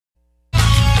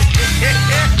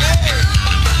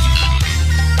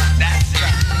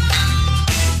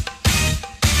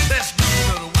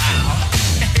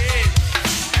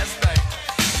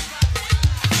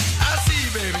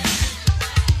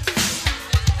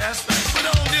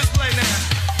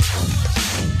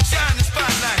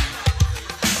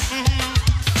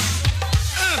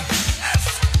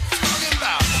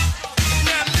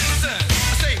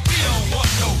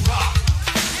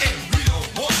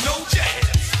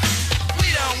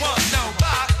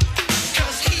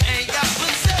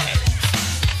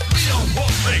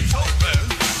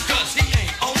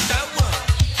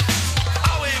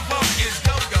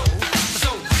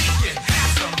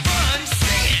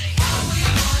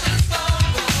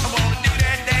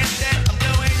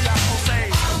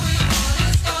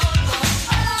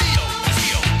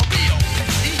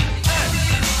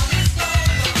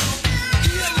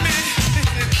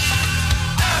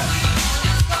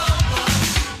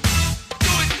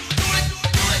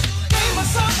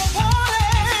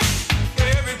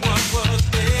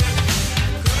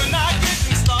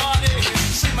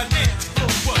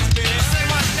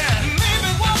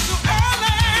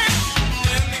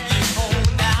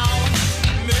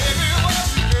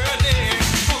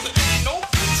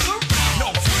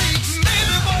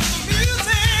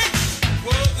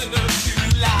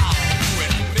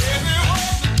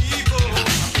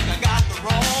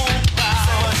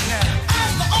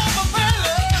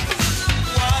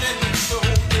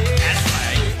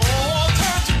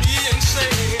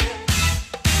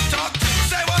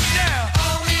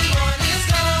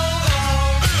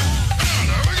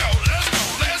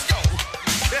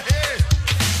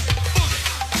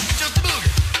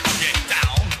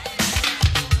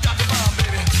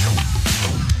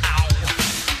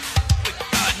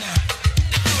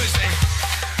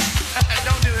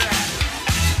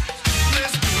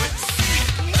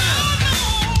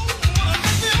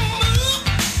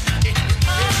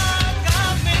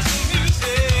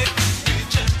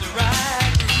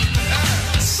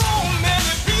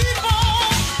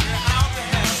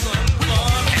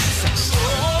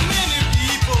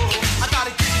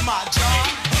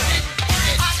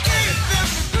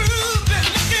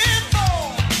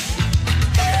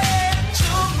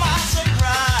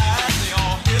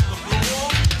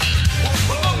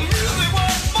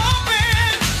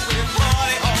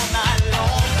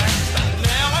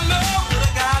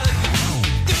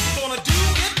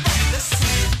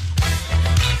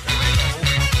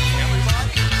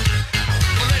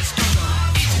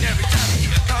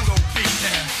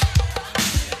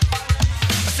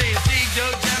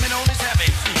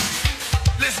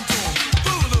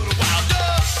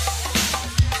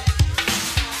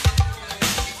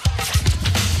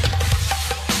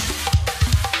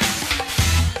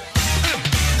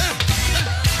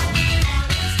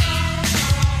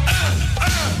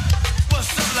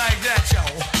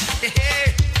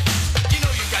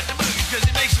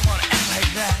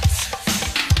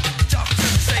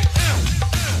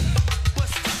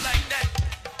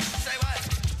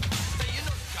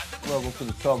Welcome to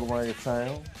the Talk Around Your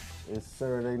Town. It's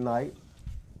Saturday night.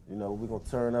 You know, we're going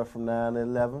to turn up from 9 to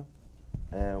 11.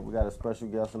 And we got a special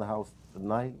guest in the house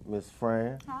tonight, Miss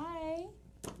Fran. Hi.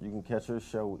 You can catch her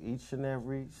show each and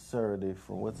every Saturday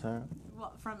from what time?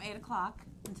 Well, from 8 o'clock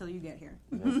until you get here.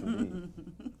 Yes, indeed.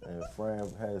 And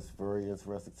Fran has very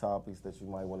interesting topics that you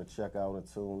might want to check out and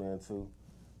tune into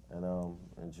and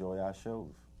enjoy our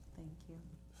shows. Thank you.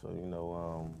 So, you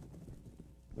know,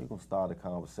 we're going to start the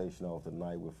conversation off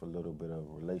tonight with a little bit of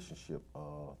relationship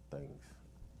things.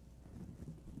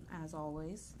 As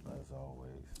always. As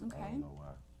always. Okay. I don't know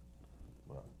why.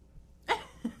 But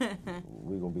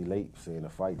we're going to be late seeing a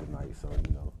fight tonight, so,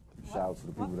 you know, shout out to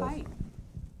the people What fight?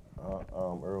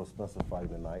 Earl Spencer fighting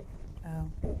tonight.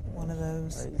 Oh, one of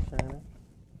those. Hey, Shannon.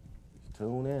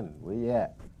 Tune in. Where you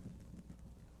at?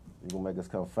 You going to make us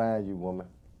come find you, woman.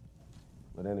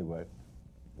 But anyway,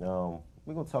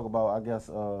 we're going to talk about, I guess,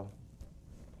 you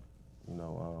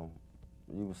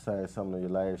were saying something in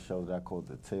your last show that I caught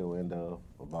the tail end of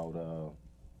about,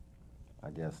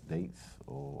 I guess, dates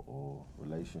or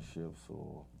relationships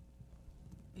or...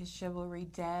 Is chivalry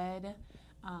dead?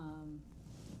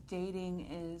 Dating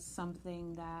is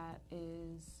something that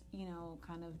is, you know,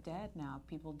 kind of dead now.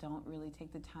 People don't really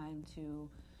take the time to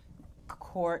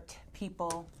court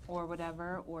people or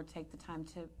whatever, or take the time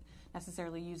to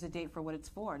necessarily use a date for what it's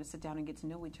for, to sit down and get to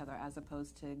know each other, as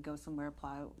opposed to go somewhere,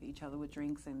 ply each other with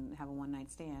drinks and have a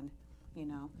one-night stand, you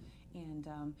know. And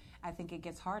I think it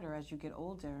gets harder as you get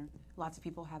older. Lots of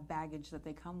people have baggage that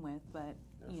they come with, but,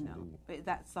 Yes, you know, indeed.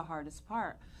 that's the hardest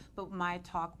part. But my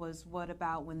talk was, what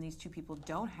about when these two people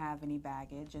don't have any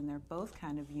baggage and they're both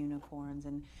kind of unicorns,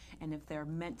 and if they're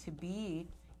meant to be,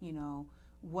 you know,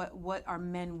 what are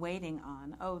men waiting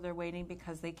on? Oh, they're waiting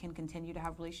because they can continue to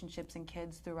have relationships and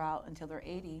kids throughout until they're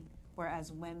 80.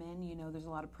 Whereas women, you know, there's a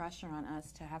lot of pressure on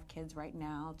us to have kids right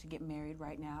now, to get married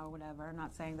right now or whatever. I'm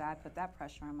not saying that I put that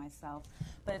pressure on myself,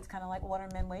 but it's kind of like, what are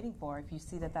men waiting for? If you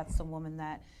see that that's the woman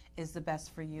that is the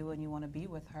best for you and you want to be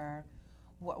with her,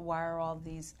 why are all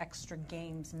these extra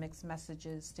games, mixed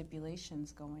messages,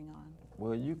 stipulations going on?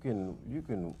 Well, you can.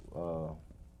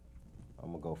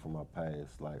 I'm gonna go from my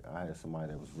past. Like, I had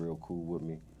somebody that was real cool with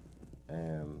me,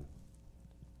 and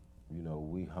you know,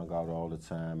 we hung out all the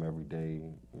time, every day.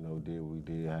 You know, did what we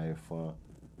did, had fun.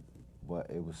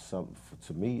 But it was something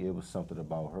to me. It was something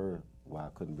about her why I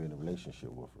couldn't be in a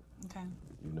relationship with her. Okay.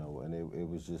 You know, and it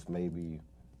was just maybe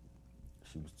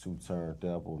she was too turned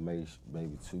up, or maybe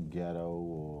too ghetto,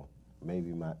 or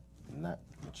maybe not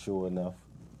mature enough.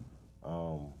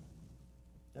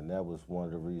 And that was one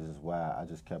of the reasons why I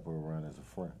just kept her around as a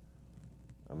friend.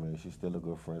 I mean, she's still a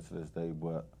good friend to this day,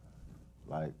 but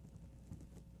like,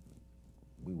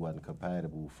 we wasn't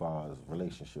compatible as far as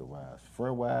relationship-wise.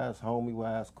 Friend-wise,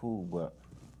 homie-wise, cool, but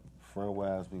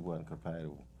friend-wise, we wasn't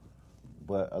compatible.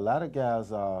 But a lot of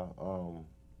guys are,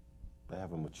 they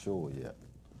haven't matured yet.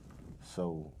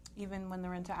 So Even when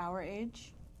they're into our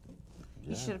age? yeah.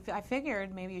 You should. I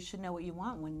figured maybe you should know what you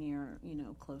want when you're, you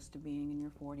know, close to being in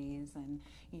your 40s and,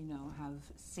 you know, have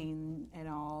seen it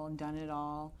all and done it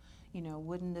all. You know,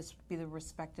 wouldn't this be the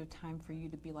respective time for you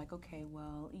to be like, okay,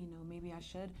 well, you know, maybe I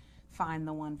should find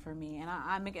the one for me? And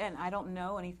I don't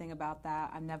know anything about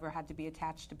that. I've never had to be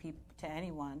attached to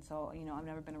anyone, so, you know, I've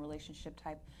never been a relationship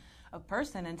type of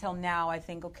person until now. I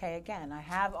think, okay, again, I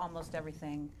have almost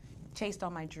everything. Chased all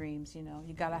my dreams, you know.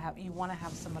 You want to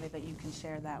have somebody that you can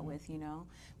share that with, you know.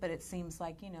 But it seems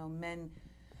like, you know, men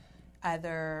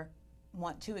either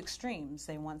want two extremes.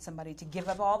 They want somebody to give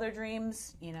up all their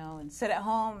dreams, you know, and sit at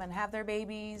home and have their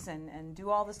babies and do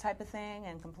all this type of thing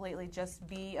and completely just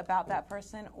be about that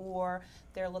person, or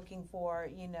they're looking for,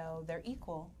 you know, their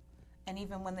equal. And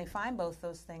even when they find both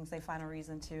those things, they find a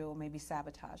reason to maybe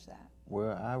sabotage that.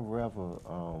 Well, I'd rather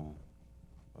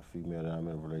a female that I'm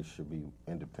in a relationship be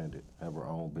independent, have her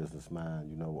own business mind,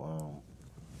 you know,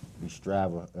 be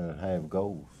striving and have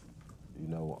goals. You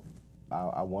know,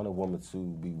 I want a woman to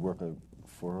be working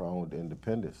for her own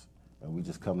independence, and we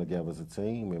just come together as a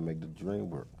team and make the dream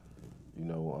work. You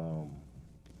know,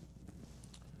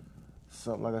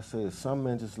 something like I said, some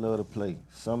men just love to play.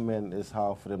 Some men, it's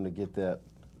hard for them to get that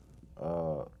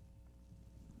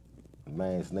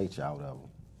man's nature out of them.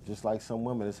 Just like some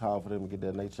women, it's hard for them to get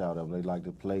that nature out of them. They like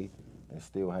to play and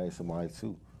still have somebody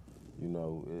too. You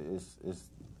know,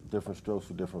 it's different strokes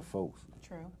for different folks.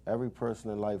 True. Every person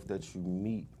in life that you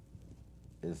meet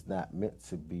is not meant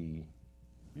to be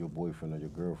your boyfriend or your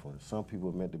girlfriend. Some people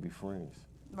are meant to be friends.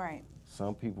 Right.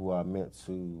 Some people are meant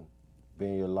to be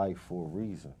in your life for a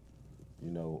reason, you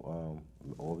know,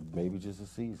 or maybe just a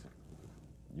season.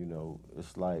 You know,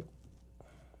 it's like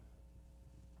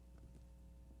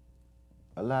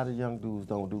a lot of young dudes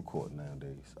don't do court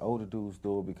nowadays. Older dudes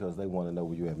do it because they want to know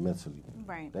where you're at mentally.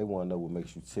 Right. They want to know what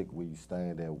makes you tick, where you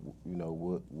stand at, you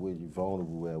know, where you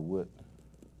vulnerable at,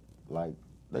 like,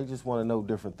 they just want to know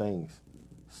different things.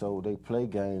 So they play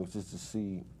games just to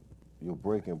see your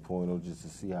breaking point, or just to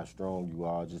see how strong you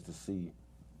are, just to see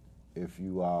if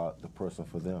you are the person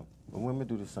for them. And women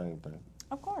do the same thing.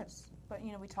 Of course. But,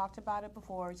 you know, we talked about it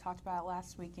before. We talked about it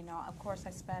last week. You know, of course I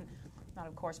spent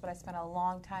a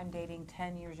long time dating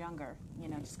 10 years younger, you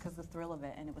know, just because the thrill of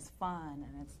it. And it was fun.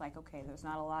 And it's like, okay, there's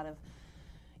not a lot of,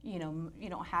 you know, you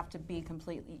don't have to be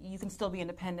completely, you can still be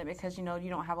independent because, you know, you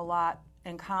don't have a lot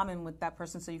in common with that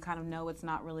person, so you kind of know it's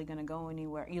not really going to go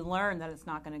anywhere. You learn that it's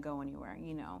not going to go anywhere,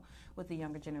 you know. With the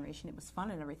younger generation, it was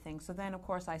fun and everything. So then, of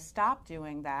course, I stopped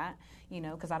doing that, you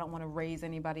know, because I don't want to raise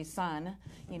anybody's son.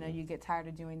 You know, you get tired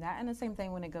of doing that. And the same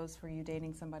thing when it goes for you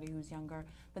dating somebody who's younger.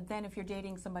 But then if you're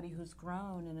dating somebody who's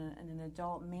grown and an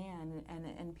adult man,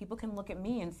 and people can look at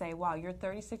me and say, wow, you're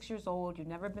 36 years old, you've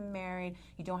never been married,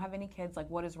 you don't have any kids, like,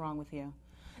 what is wrong with you?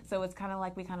 So it's kind of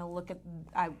like we kind of look at,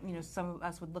 you know, some of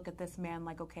us would look at this man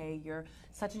like, okay, you're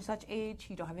such and such age,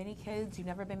 you don't have any kids, you've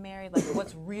never been married. Like,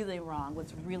 what's really wrong?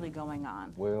 What's really going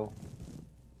on? Well,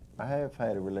 I have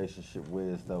had a relationship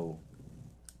with, though,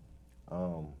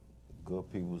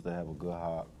 good peoples that have a good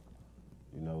heart.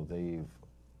 You know,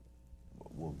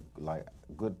 like,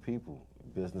 good people,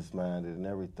 business-minded and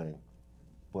everything.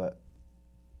 But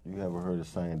you ever heard of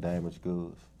saying damaged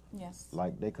goods? Yes.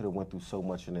 Like, they could have went through so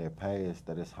much in their past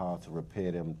that it's hard to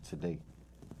repair them today.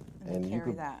 And they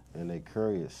carry that. And they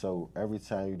carry it. So every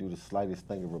time you do the slightest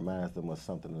thing, it reminds them of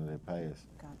something in their past.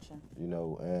 Gotcha. You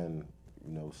know, and,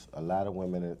 you know, a lot of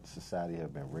women in society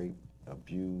have been raped,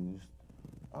 abused,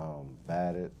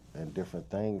 battered, and different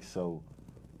things. So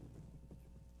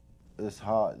it's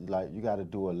hard. Like, you got to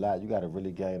do a lot. You got to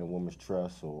really gain a woman's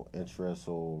trust or interest,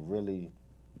 or really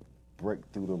break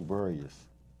through them barriers.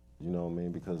 You know what I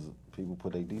mean? Because people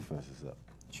put their defenses up.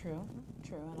 True.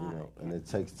 And it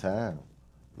takes time.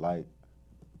 Like,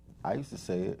 I used to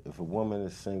say it, if a woman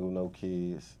is single, no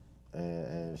kids,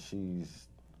 and she's,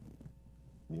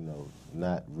 you know,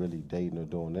 not really dating or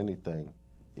doing anything,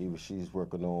 either she's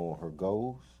working on her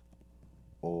goals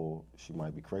or she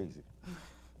might be crazy.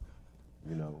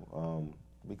 You know,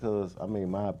 because, I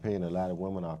mean, my opinion, a lot of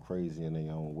women are crazy in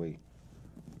their own way.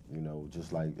 You know,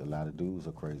 just like a lot of dudes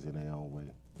are crazy in their own way,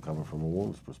 coming from a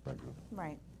woman's perspective.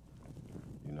 Right.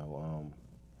 You know,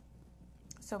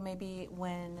 so maybe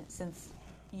since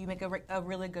you make a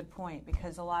really good point,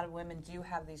 because a lot of women do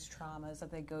have these traumas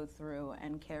that they go through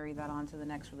and carry that on to the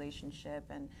next relationship,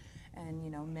 and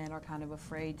you know, men are kind of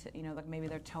afraid to, you know, like maybe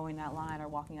they're towing that line or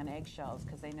walking on eggshells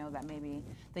because they know that maybe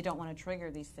they don't want to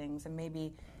trigger these things. And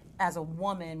maybe as a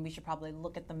woman, we should probably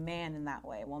look at the man in that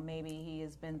way. Well, maybe he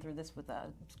has been through this with a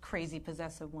crazy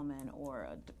possessive woman, or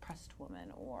a depressed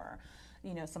woman, or,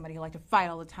 you know, somebody who liked to fight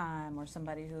all the time, or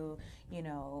somebody who, you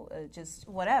know, just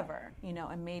whatever, you know,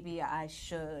 and maybe I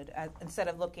should, instead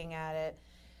of looking at it,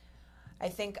 I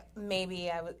think maybe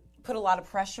I would put a lot of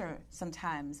pressure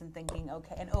sometimes and thinking,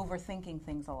 okay, and overthinking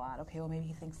things a lot. Okay, well, maybe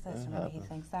he thinks this, or maybe he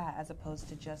thinks that, as opposed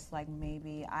to just like,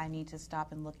 maybe I need to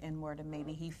stop and look inward, and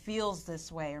maybe he feels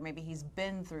this way, or maybe he's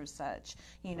been through such,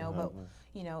 you know, but,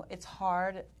 you know, it's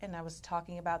hard, and I was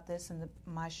talking about this in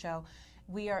my show.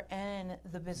 We are in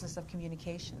the business of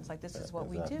communications. Like, this is what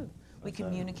we do. We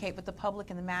communicate with the public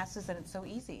and the masses, and it's so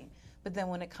easy. But then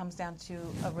when it comes down to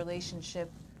a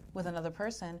relationship with another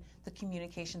person, the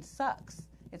communication sucks.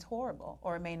 It's horrible,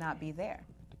 or it may not be there.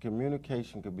 The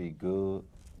communication could be good,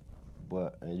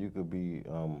 and you could be,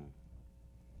 you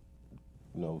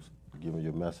know, giving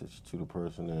your message to the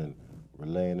person and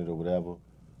relaying it or whatever.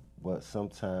 But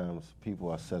sometimes people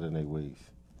are set in their ways.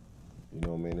 You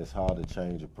know what I mean? It's hard to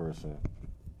change a person.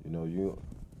 You know,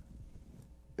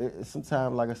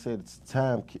 sometimes, like I said,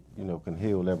 time, you know, can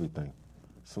heal everything.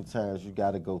 Sometimes you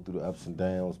got to go through the ups and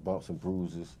downs, bumps and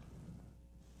bruises,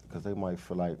 because they might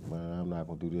feel like, man, I'm not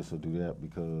going to do this or do that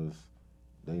because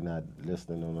they not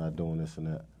listening or not doing this and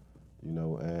that, you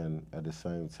know, and at the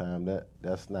same time,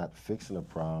 that's not fixing a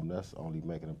problem, that's only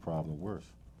making a problem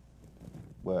worse.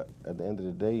 But at the end of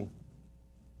the day,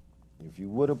 if you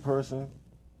with a person,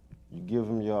 you give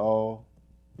them your all,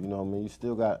 you know what I mean, you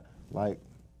still got, like,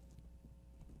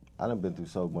 I done been through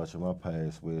so much in my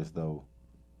past where as though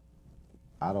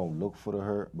I don't look for the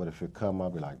hurt, but if it come,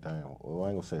 I'll be like, damn. Well, I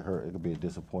ain't gonna say hurt, it could be a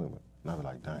disappointment. And I'll be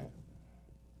like, damn,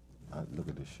 look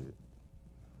at this shit.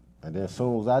 And then as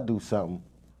soon as I do something,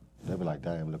 they'll be like,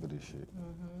 damn, look at this shit.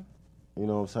 Mm-hmm. You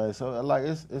know what I'm saying? So, like,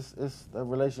 it's a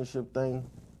relationship thing.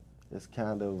 It's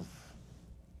kind of,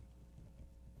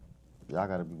 y'all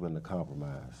got to be willing to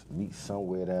compromise. Meet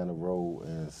somewhere down the road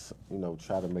and, you know,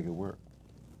 try to make it work.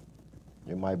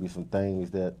 It might be some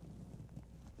things that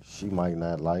she might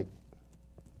not like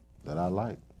that I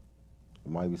like.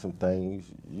 It might be some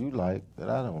things you like that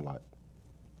I don't like.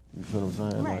 You feel what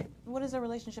I'm saying? Right. Like, What is a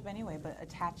relationship anyway but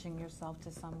attaching yourself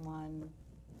to someone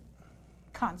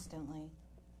constantly,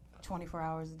 24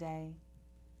 hours a day,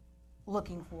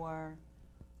 looking for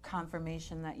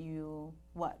confirmation that you,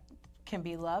 can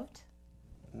be loved?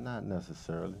 not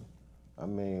necessarily. I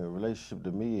mean, a relationship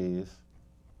to me is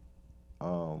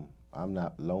I'm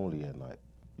not lonely at night.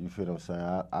 You feel what I'm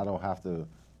saying? I don't have to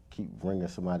keep ringing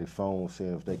somebody's phone,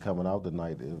 seeing if they coming out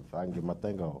tonight, if I can get my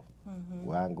thing off.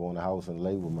 Where I can go in the house and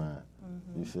lay with mine.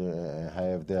 You see, and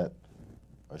have that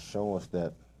assurance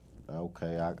that,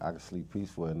 okay, I can sleep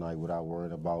peaceful at night without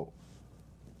worrying about,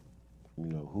 you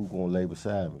know, who gonna lay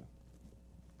beside me.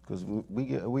 Because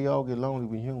we all get lonely,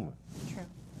 we human. True.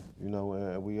 You know,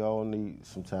 and we all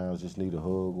sometimes just need a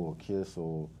hug or a kiss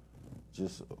or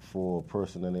just for a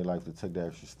person in their life to take that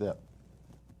extra step.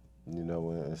 You know,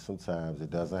 and sometimes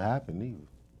it doesn't happen either.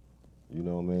 You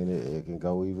know what I mean? It can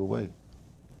go either way.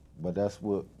 But that's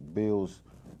what builds,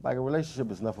 like a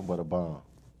relationship is nothing but a bond.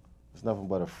 It's nothing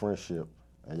but a friendship,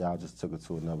 and y'all just took it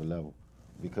to another level.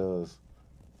 Because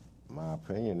my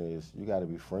opinion is you got to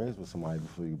be friends with somebody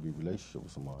before you be in a relationship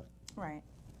with somebody. Right.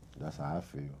 That's how I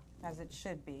feel. As it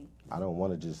should be. I don't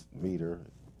want to just meet her,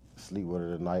 sleep with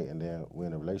her tonight, and then we're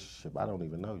in a relationship. I don't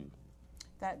even know you.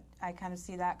 That I kind of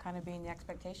see that kind of being the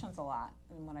expectations a lot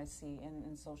in what I see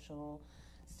in social,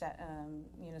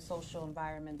 social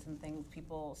environments and things.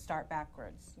 People start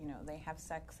backwards. You know, they have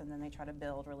sex and then they try to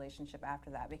build relationship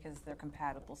after that because they're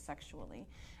compatible sexually.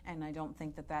 And I don't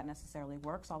think that necessarily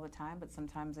works all the time, but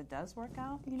sometimes it does work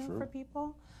out. You know, Sure. for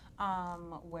people.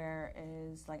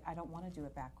 Whereas, like, I don't want to do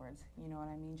it backwards. You know what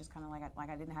I mean? Just kind of like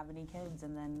I didn't have any kids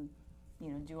and then, you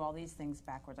know, do all these things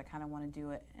backwards. I kind of want to do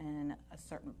it in a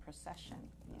certain procession,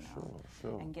 you know,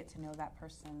 Sure. and get to know that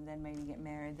person, then maybe get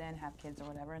married, then have kids or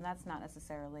whatever. And that's not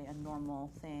necessarily a normal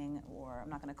thing, or I'm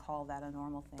not going to call that a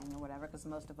normal thing or whatever, because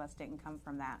most of us didn't come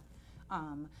from that.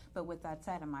 But with that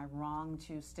said, am I wrong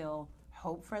to still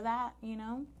hope for that, you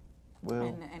know? Well,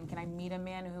 And can I meet a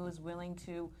man who is willing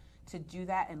to do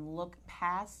that and look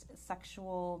past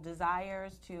sexual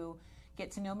desires to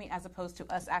get to know me, as opposed to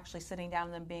us actually sitting down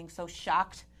and then being so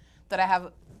shocked that I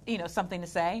have, you know, something to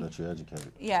say? that you're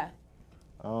educated. Yeah.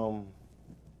 I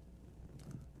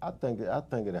think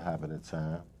it'll happen in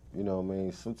time. You know what I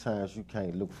mean? Sometimes you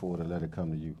can't look for it and let it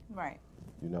come to you. Right.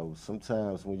 You know,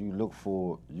 sometimes when you look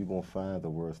for it, you're going to find the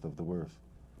worst of the worst.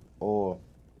 Or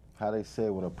how they say,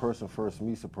 when a person first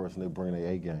meets a person, they bring their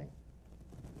A game.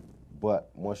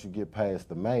 But once you get past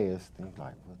the mask, then you're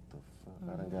like, what the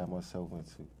fuck I done got myself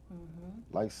into?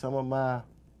 Like some of my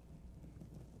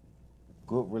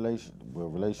good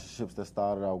relationships that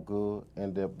started out good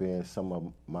end up being some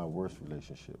of my worst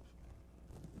relationships.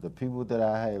 The people that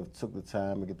I have took the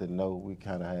time to get to know, we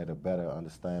kind of had a better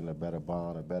understanding, a better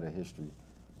bond, a better history,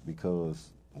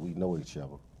 because we know each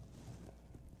other.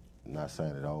 I'm not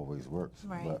saying it always works,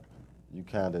 Right. but you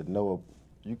kind of know,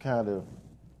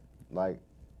 like,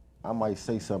 I might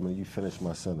say something and you finish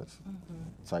my sentence,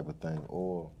 type of thing.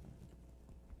 Or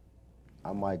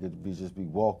I might just be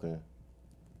walking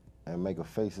and make a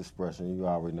face expression and you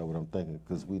already know what I'm thinking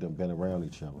because we done been around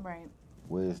each other. Right.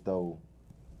 Whereas though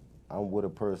I'm with a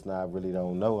person I really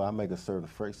don't know, I make a certain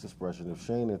face expression. If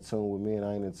she ain't in tune with me and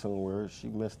I ain't in tune with her, she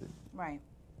missed it. Right.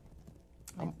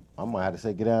 I might have to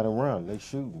say, get out and run. They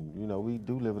shooting. You know, we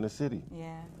do live in the city.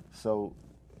 Yeah. So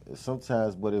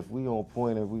sometimes, but if we on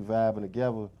point and we vibing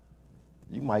together,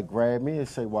 you might grab me and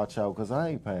say, watch out, because I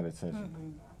ain't paying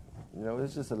attention. You know,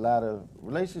 it's just a lot of,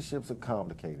 relationships are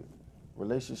complicated.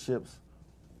 Relationships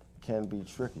can be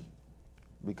tricky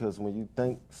because when you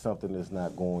think something is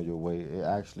not going your way, it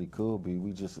actually could be.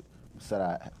 We just set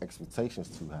our expectations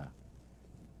too high.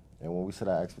 And when we set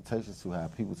our expectations too high,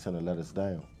 people tend to let us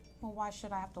down. Well, why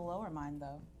should I have to lower mine,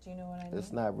 though? Do you know what I mean?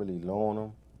 It's not really lowering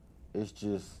them. It's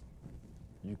just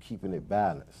you keeping it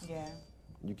balanced. Yeah.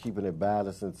 You keeping it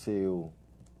balanced until,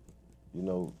 you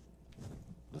know,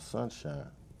 the sunshine.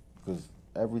 Because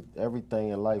everything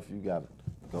in life, you got to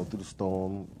go through the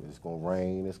storm. It's going to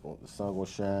rain. The sun going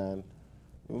to shine.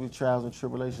 We trials and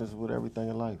tribulations with everything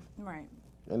in life. Right.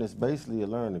 And it's basically a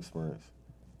learning experience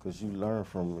because you learn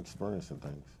from experiencing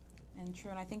things. And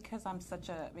true, and I think because I was such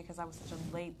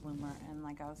a late bloomer, and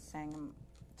like I was saying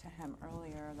to him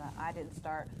earlier, that I didn't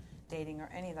start dating or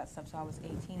any of that stuff, so I was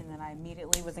 18, and then I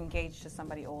immediately was engaged to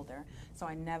somebody older. So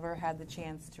I never had the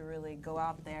chance to really go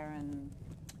out there and,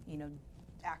 you know,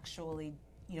 actually,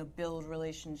 build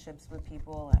relationships with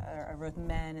people or with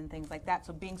men and things like that.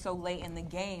 So being so late in the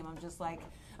game, I'm just like,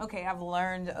 okay, I've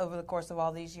learned over the course of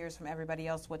all these years from everybody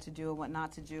else what to do and what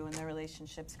not to do in their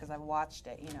relationships because I've watched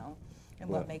it, and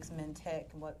what makes men tick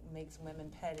and what makes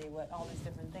women petty, what all these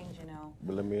different things,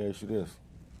 But let me ask you this.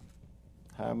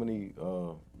 How many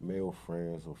male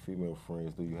friends or female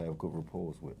friends do you have good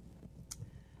rapport with?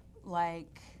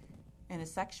 Like, in a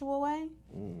sexual way?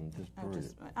 Just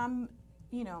period.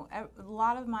 A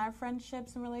lot of my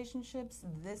friendships and relationships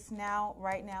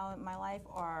right now in my life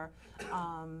are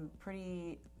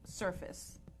pretty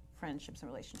surface friendships and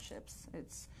relationships.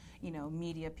 It's,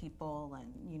 media people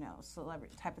and,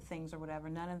 celebrity type of things or whatever.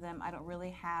 None of them, I don't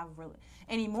really have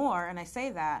anymore, and I say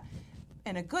that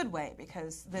in a good way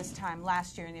because this time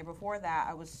last year and the year before that,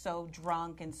 I was so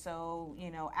drunk and so,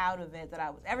 out of it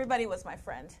that everybody was my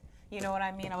friend. You know what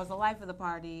I mean? I was the life of the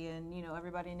party, and,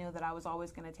 everybody knew that I was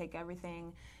always going to take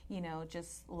everything,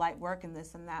 just light work and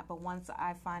this and that. But once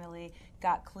I finally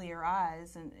got clear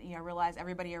eyes and, realized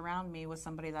everybody around me was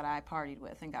somebody that I partied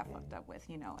with and got fucked up with,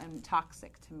 and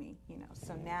toxic to me,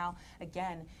 So now,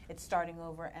 again, it's starting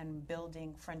over and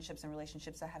building friendships and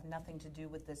relationships that have nothing to do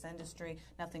with this industry,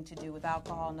 nothing to do with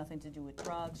alcohol, nothing to do with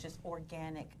drugs, just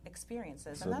organic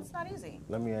experiences. So and that's not easy.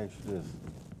 Let me ask you this.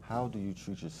 How do you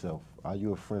treat yourself? Are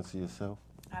you a friend to yourself?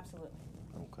 Absolutely.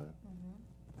 Okay.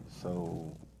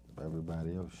 So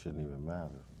everybody else shouldn't even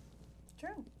matter.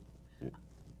 True. Yeah.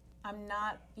 I'm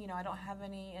not, I don't have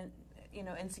any,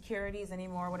 insecurities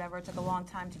anymore, whatever. It took a long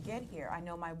time to get here. I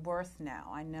know my worth now.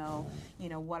 I know,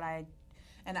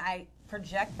 and I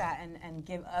project that and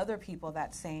give other people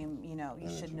that same, you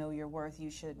should know your worth. You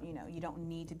should, you don't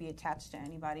need to be attached to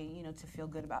anybody, to feel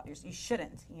good about yourself. You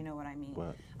shouldn't, you know what I mean?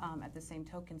 Right. At the same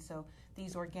token. So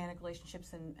these organic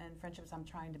relationships and friendships I'm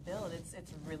trying to build,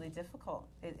 it's really difficult.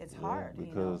 It's hard.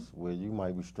 Because where you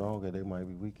might be stronger, they might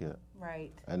be weaker.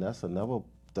 Right. And that's another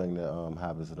thing that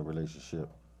happens in a relationship.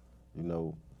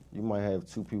 You might have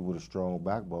two people with a strong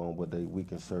backbone, but they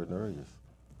weak in certain areas.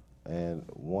 And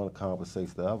one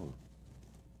compensates the other.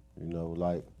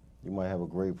 Like you might have a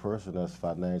great person that's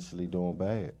financially doing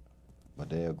bad, but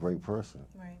they're a great person.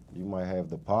 Right. You might have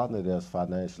the partner that's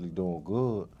financially doing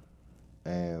good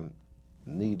and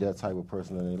need that type of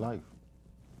person in their life.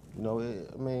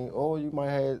 Or you might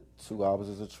have two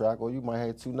opposites attract, or you might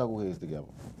have two knuckleheads together.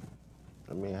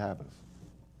 It happens.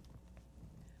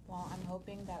 Well, I'm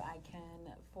hoping that I can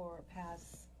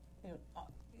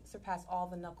surpass all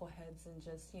the knuckleheads and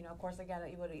just, of course I gotta,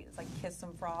 it's like kiss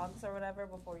some frogs or whatever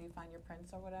before you find your prince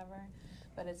or whatever.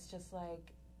 But it's just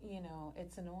like,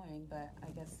 it's annoying, but I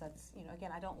guess that's,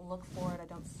 again, I don't look for it, I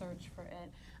don't search for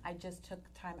it. I just took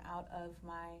time out of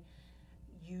my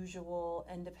usual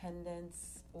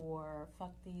independence or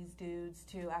fuck these dudes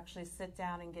to actually sit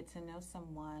down and get to know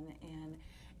someone. And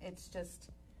it's just,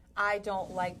 I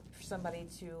don't like for somebody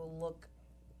to look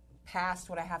past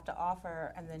what I have to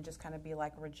offer and then just kind of be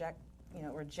like reject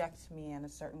me in a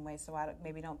certain way, so I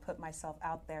maybe don't put myself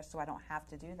out there so I don't have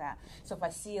to do that. So if I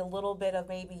see a little bit of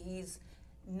maybe he's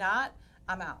not,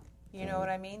 I'm out. You know what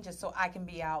I mean? Just so I can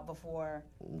be out before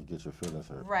you get your feelings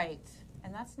hurt. Right.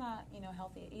 And that's not,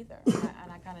 healthy either.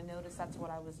 And I kind of noticed that's what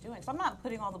I was doing. So I'm not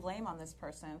putting all the blame on this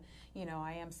person.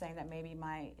 I am saying that maybe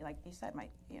like you said, my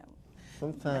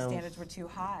standards were too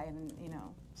high, and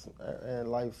in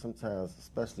life sometimes,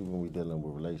 especially when we're dealing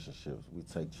with relationships, we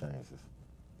take chances.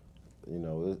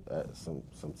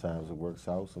 Sometimes it works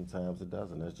out, sometimes it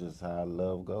doesn't. That's just how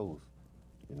love goes.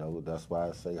 That's why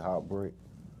I say heartbreak.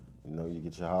 You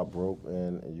get your heart broke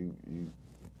and you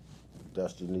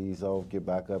dust your knees off, get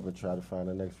back up and try to find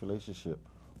the next relationship.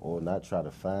 Or not try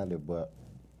to find it, but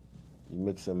you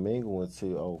mix and mingle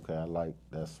until, okay, I like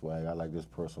that swag, I like this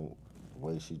person, the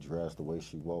way she dressed, the way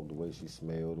she walked, the way she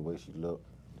smelled, the way she looked,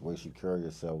 the way she carried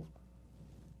herself.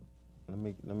 Let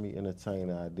me entertain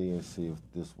the idea and see if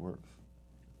this works.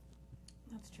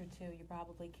 That's true too. You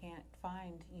probably can't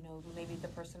find, maybe the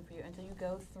person for you until you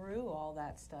go through all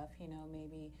that stuff.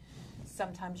 Maybe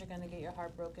sometimes you're going to get your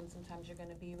heart broken, sometimes you're going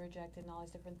to be rejected and all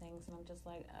these different things. And I'm just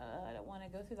like, I don't want to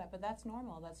go through that. But that's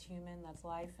normal. That's human. That's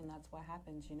life. And that's what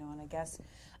happens, And I guess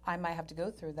I might have to go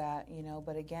through that,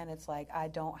 But again, it's like I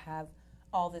don't have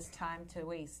all this time to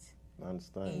waste. I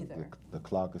understand. Either. The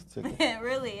clock is ticking. It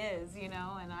really is, and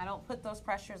I don't put those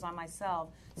pressures on myself.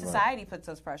 Society puts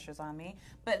those pressures on me.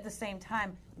 But at the same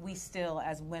time, we still,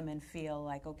 as women, feel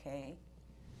like, okay,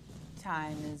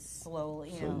 time is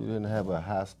slowly, So you didn't have a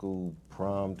high school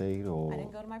prom date or? I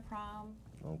didn't go to my prom.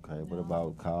 Okay, what No.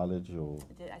 about college or?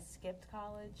 I skipped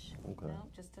college, Okay.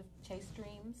 just to chase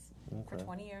dreams for Okay.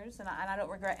 20 years, and I don't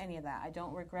regret any of that. I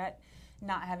don't regret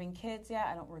not having kids yet.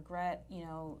 I don't regret,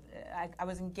 I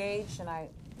was engaged and I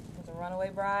was a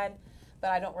runaway bride, but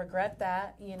I don't regret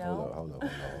that, Hold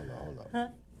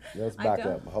up. Let's I back don't.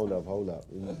 up. Hold up.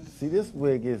 See, this is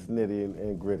where it gets nitty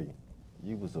and gritty.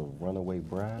 You was a runaway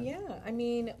bride? Yeah, I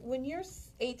mean, when you're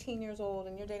 18 years old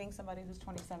and you're dating somebody who's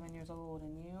 27 years old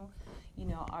and you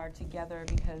are together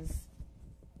because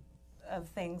of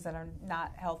things that are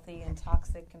not healthy and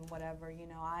toxic and whatever,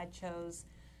 I chose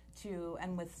to,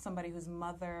 and with somebody whose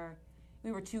mother,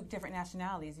 we were two different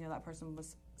nationalities. That person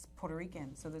was Puerto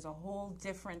Rican, so there's a whole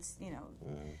difference,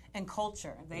 and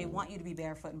culture. They want you to be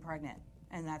barefoot and pregnant,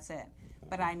 and that's it.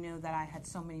 But I knew that I had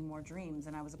so many more dreams,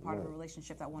 and I was a part of a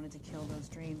relationship that wanted to kill those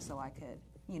dreams so I could,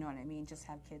 just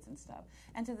have kids and stuff.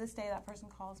 And to this day, that person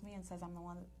calls me and says I'm the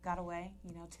one that got away,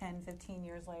 10, 15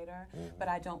 years later. But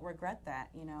I don't regret that,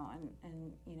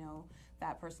 and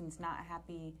that person's not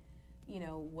happy,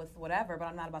 with whatever, but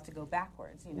I'm not about to go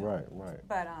backwards, Right.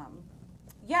 But,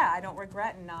 yeah, I don't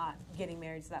regret not getting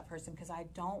married to that person because I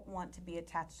don't want to be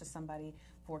attached to somebody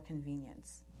for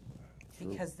convenience.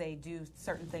 Because they do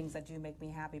certain things that do make me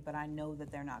happy, but I know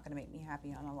that they're not going to make me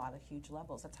happy on a lot of huge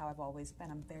levels. That's how I've always been.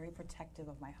 I'm very protective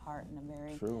of my heart, and I'm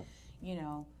very,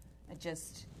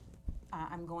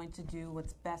 I'm going to do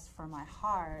what's best for my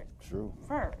heart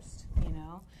first,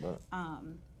 But,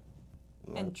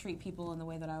 and treat people in the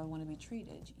way that I would want to be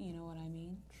treated. You know what I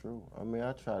mean? True. I mean,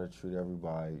 I try to treat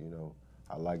everybody,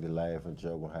 I like to laugh and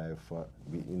joke and have fun,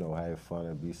 have fun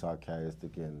and be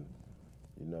sarcastic and,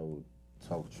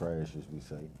 talk trash, as we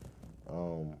say.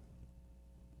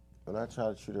 And I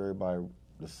try to treat everybody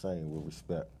the same with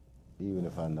respect, even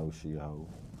if I know she a hoe,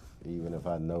 even if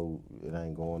I know it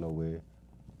ain't going nowhere,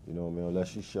 you know what I mean, unless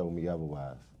she showed me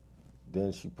otherwise.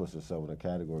 Then she puts herself in a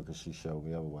category because she showed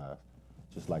me otherwise.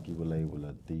 Just like you would label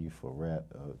a thief or rat,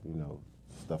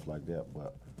 stuff like that.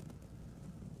 But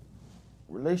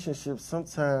relationships,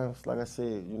 sometimes, like I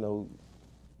said,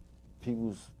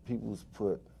 people's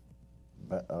put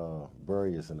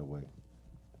barriers in the way.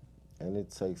 And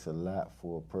it takes a lot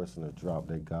for a person to drop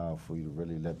their guard for you to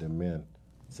really let them in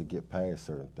to get past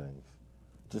certain things.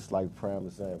 Just like prime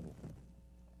example,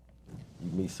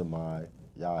 you meet somebody,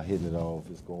 y'all hitting it off,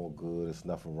 it's going good, there's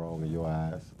nothing wrong in your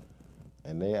eyes.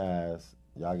 And their eyes,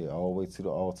 y'all get all the way to the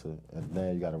altar, and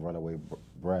now you got a runaway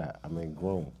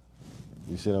groom.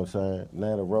 You see what I'm saying?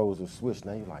 Now the roles are switched,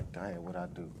 now you're like, dang, what I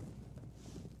do?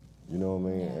 You know what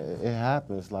I mean? Yeah. It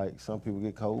happens, like some people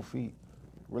get cold feet.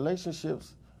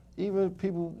 Relationships, even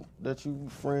people that you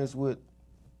friends with,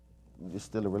 it's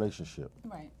still a relationship.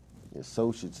 Right.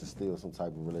 Associates is still some type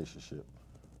of relationship.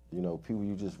 People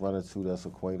you just run into that's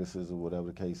acquaintances or whatever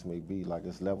the case may be, like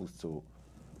it's levels to it.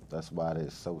 That's why they're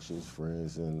associates,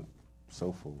 friends, and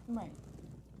so forth. Right.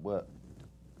 But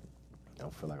I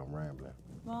don't feel like I'm rambling.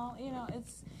 Well,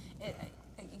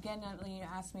 again, when you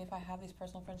ask me if I have these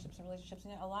personal friendships and relationships,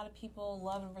 a lot of people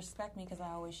love and respect me because I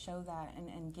always show that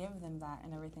and give them that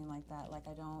and everything like that. Like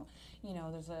I don't,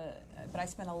 but I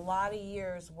spent a lot of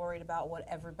years worried about what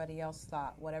everybody else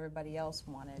thought, what everybody else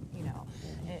wanted.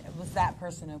 Was that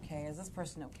person okay? Is this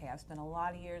person okay? I've spent a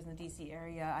lot of years in the D.C.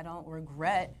 area. I don't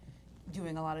regret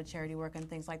doing a lot of charity work and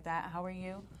things like that. How are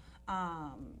you?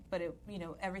 But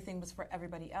everything was for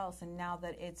everybody else, and now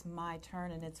that it's my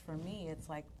turn and it's for me, it's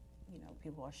like,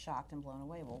 people are shocked and blown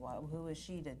away. Well, who is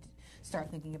she to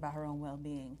start thinking about her own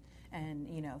well-being and,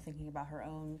 thinking about her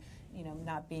own,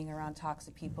 not being around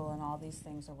toxic people and all these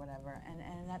things or whatever.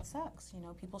 And that sucks.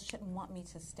 People shouldn't want me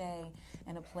to stay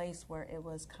in a place where it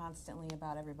was constantly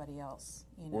about everybody else,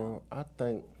 Well, I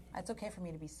think it's okay for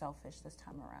me to be selfish this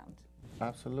time around.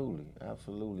 Absolutely.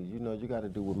 You got to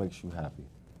do what makes you happy.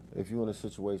 If you're in a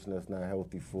situation that's not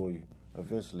healthy for you,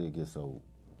 eventually it gets old.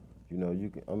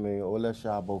 Or unless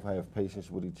y'all both have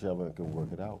patience with each other and can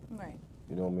work it out. Right.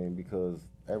 You know what I mean? Because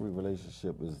every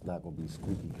relationship is not going to be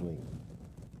squeaky clean.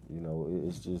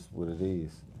 It's just what it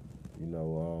is.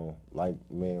 Like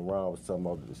me and Ron was talking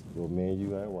about this, or me and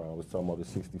you and Ron was talking about the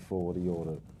 60-40 or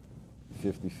the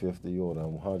 50-50 or the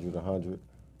 100-100,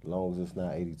 as long as it's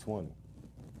not 80-20.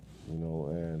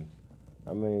 And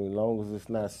as long as it's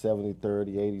not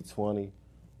 70-30, 80-20,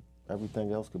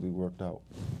 everything else could be worked out.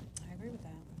 I agree with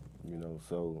that.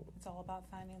 So it's all about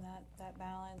finding that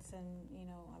balance, and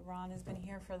Ron has been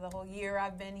here for the whole year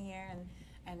I've been here,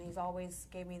 and he's always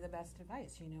gave me the best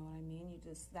advice. You know what I mean? You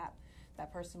just that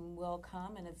person will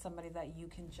come, and it's somebody that you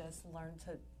can just learn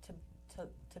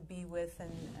to be with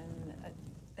and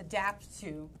adapt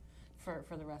to for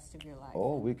the rest of your life.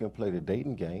 Or we can play the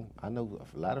dating game. I know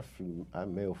a lot of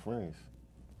male friends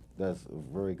that's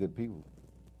very good people.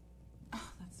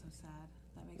 Oh, that's so sad.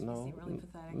 That makes me seem really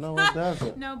pathetic. No, it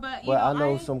doesn't. No, but I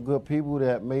know some good people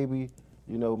that maybe,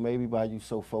 maybe by you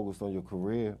so focused on your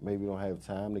career, maybe you don't have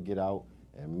time to get out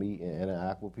and meet and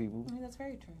interact with people. I mean, that's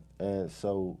very true. And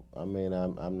so, I mean,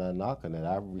 I'm not knocking that.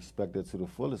 I respect it to the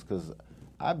fullest because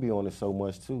I be on it so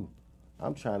much too.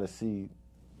 I'm trying to see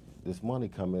this money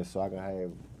come in so I can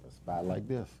have a spot like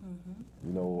this,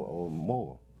 or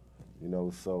more.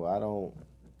 So I don't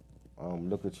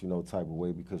look at you no type of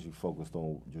way because you focused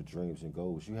on your dreams and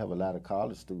goals. You have a lot of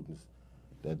college students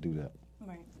that do that.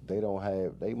 Right.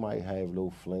 They might have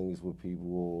little flings with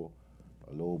people or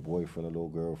a little boyfriend, a little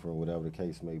girlfriend, whatever the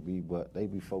case may be, but they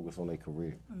be focused on their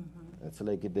career. Until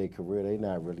they get their career, they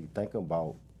not really thinking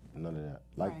about none of that.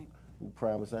 Like,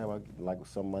 prime example, like with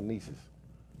some of my nieces,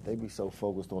 they be so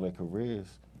focused on their careers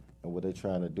and what they're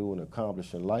trying to do and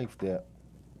accomplish in life that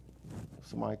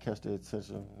somebody catch their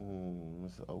attention.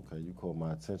 Say, okay, you caught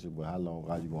my attention, but how long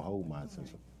are you gonna hold my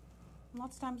attention?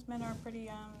 Lots of times men are pretty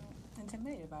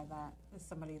intimidated by that. With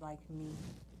somebody like me.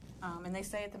 And they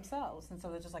say it themselves. And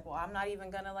so they're just like, well, I'm not even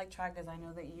going to try because I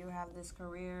know that you have this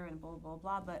career and blah, blah,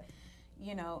 blah. But,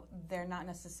 they're not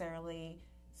necessarily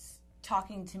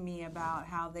talking to me about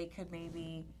how they could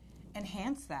maybe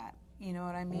enhance that. You know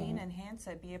what I mean? Enhance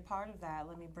it. Be a part of that.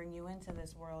 Let me bring you into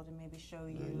this world and maybe show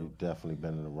you. Yeah, you've definitely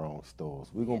been in the wrong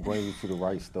stores. We're going to bring you to the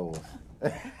right stores.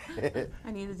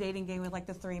 I need a dating game with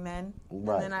the 3 men.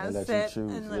 Right. And then I would sit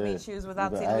and let me choose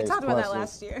without seeing. We talked about that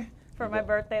last year. For my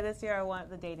birthday this year, I want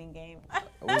the dating game.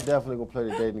 We're definitely going to play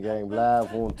the dating game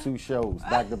live on 2 shows,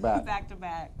 back to back. Back to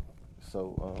back.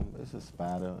 So it's a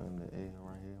spider in the air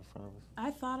right here in front of us.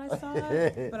 I thought I saw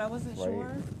it, but I wasn't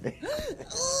sure.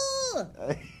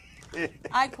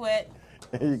 I quit.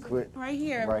 You quit. Right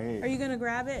here. Right here. Are you going to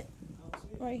grab it?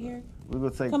 Right here. We're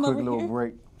going to take a quick little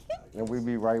break, and we'll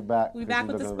be right back. We'll be back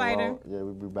with the spider. Yeah,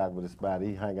 we'll be back with the spider.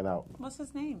 He's hanging out. What's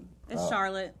his name? It's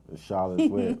Charlotte. It's Charlotte's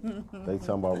weird. They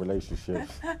talking about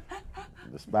relationships.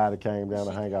 The spider came down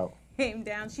to hang out. Came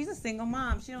down. She's a single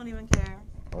mom. She don't even care.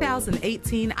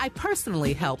 2018, I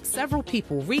personally helped several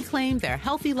people reclaim their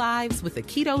healthy lives with a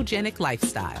ketogenic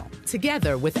lifestyle.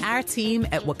 Together with our team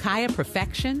at Wakaya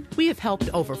Perfection, we have helped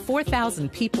over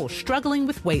 4,000 people struggling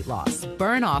with weight loss,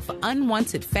 burn off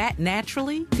unwanted fat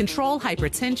naturally, control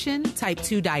hypertension, type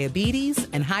 2 diabetes,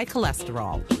 and high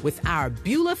cholesterol with our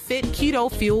Beulah Fit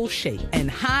Keto Fuel Shake and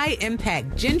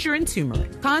high-impact ginger and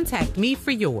turmeric. Contact me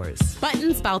for yours.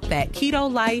 Buttons about that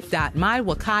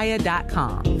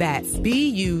ketolife.mywakaya.com. That's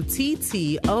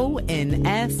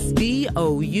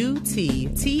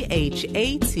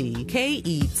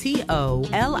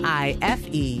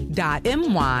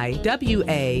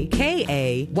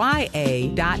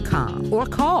or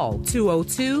call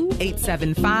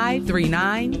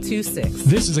 202-875-3926.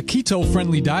 This is a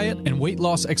keto-friendly diet, and weight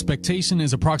loss expectation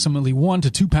is approximately 1 to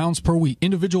 2 pounds per week.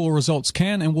 Individual results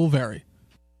can and will vary.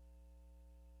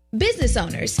 Business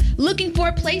owners looking for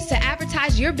a place to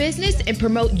advertise your business and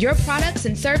promote your products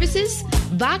and services?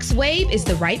 VoxWav is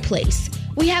the right place.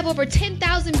 We have over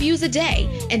 10,000 views a day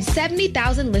and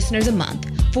 70,000 listeners a month.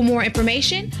 For more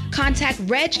information, contact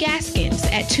Reg Gaskins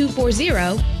at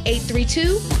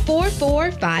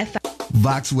 240-832-4455.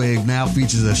 VoxWave now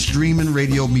features a streaming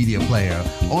radio media player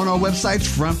on our website's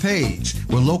front page,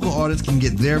 where local artists can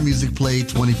get their music played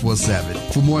 24/7.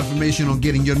 For more information on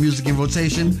getting your music in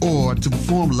rotation or to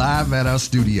perform live at our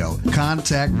studio,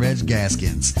 contact Reg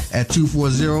Gaskins at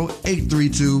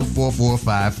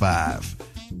 240-832-4455.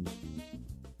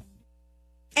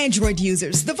 Android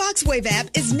users, the VoxWave app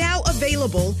is now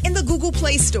available in the Google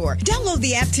Play Store. Download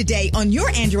the app today on your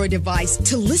Android device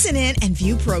to listen in and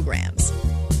view programs.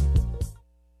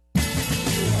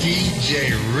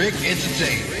 DJ Rick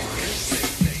Entertainment.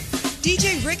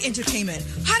 DJ Rick Entertainment,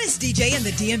 hottest DJ in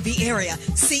the DMV area,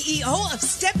 CEO of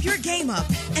Step Your Game Up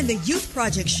and the Youth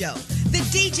Project Show, the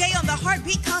DJ on the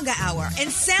Heartbeat Conga Hour,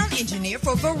 and sound engineer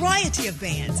for a variety of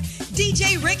bands.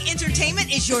 DJ Rick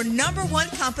Entertainment is your #1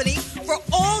 company for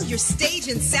all your stage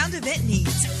and sound event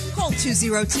needs. Call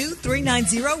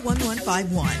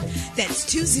 202-390-1151. That's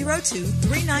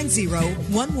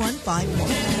 202-390-1151.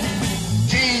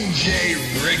 DJ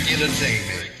Rick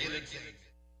Entertainment.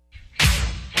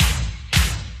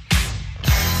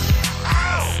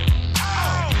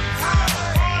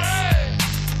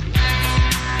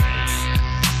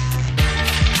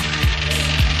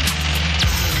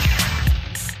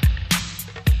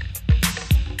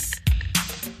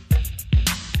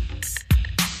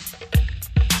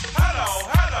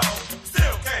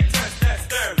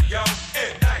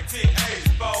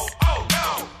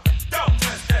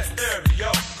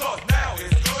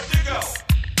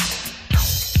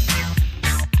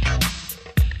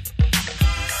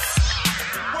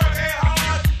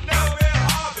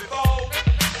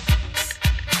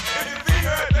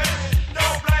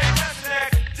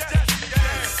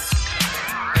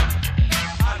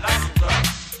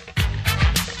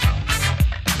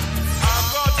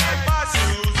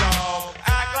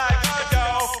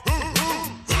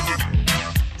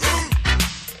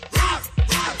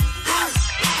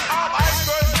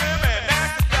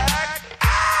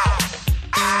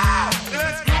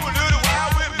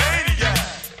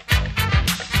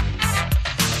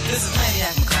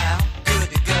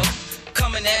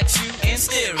 coming at you in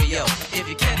stereo. If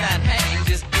you cannot hang,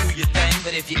 just do your thing.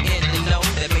 But if you're in the know,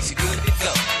 that makes you good to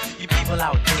go. You people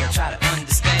out there try to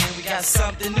understand. We got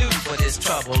something new for this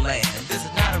troubled land. This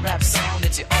is not a rap song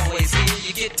that you always hear.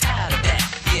 You get tired of that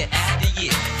year after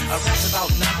year. A rap's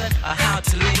about nothing or how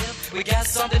to live. We got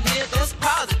something here that's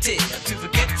positive. To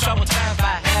forget trouble times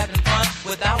by having fun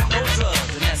without no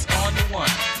drugs, and that's on the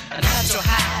one. A natural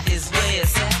high is where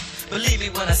it's at. Believe me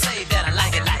when I say that I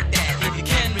like it like that. If you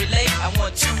can relate, I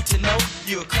want you to know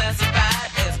you're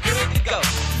classified as good to go.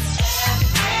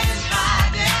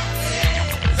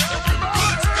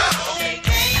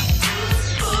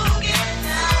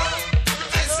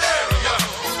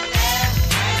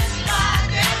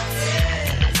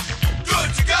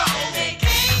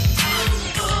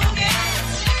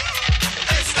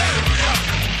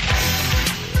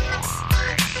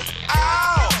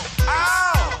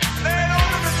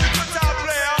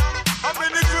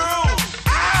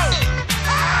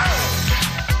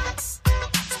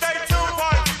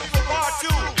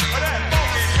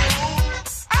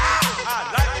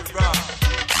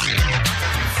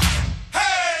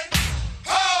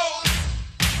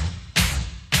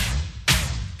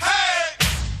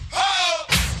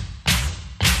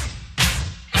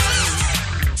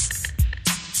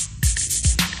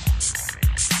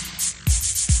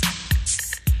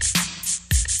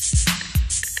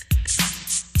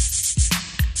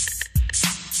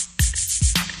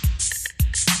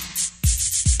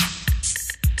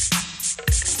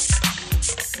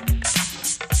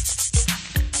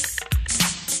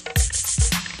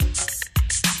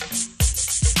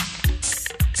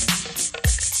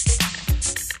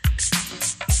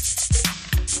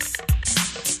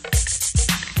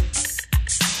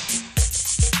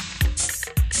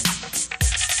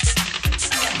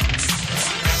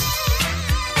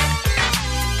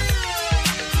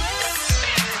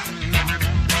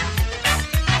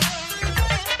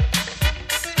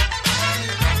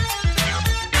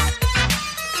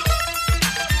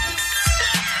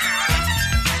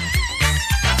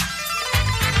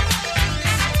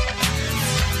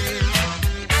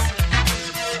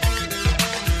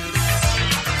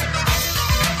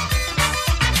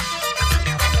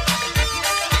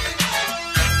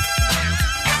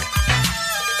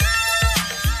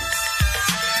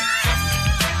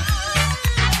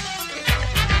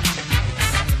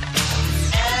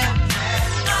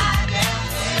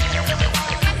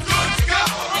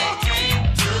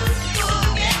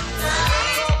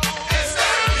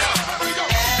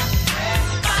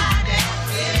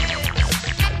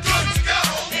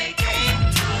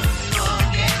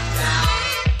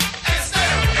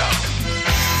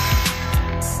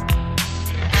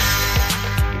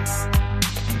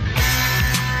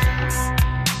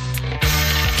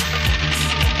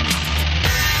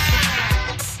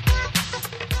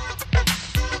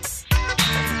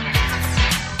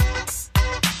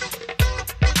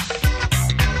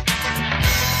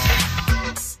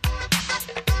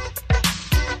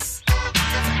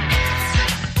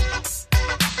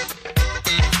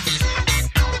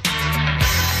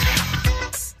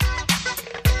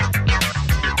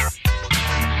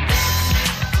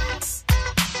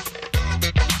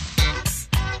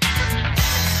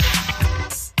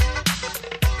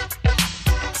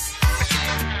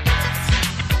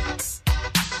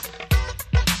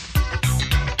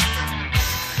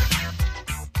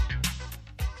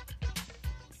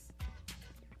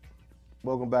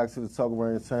 Welcome back to the Talk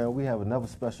Around Town. We have another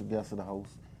special guest in the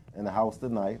house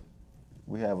tonight.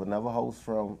 We have another host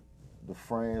from the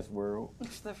Fran's World.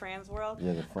 The Fran's World?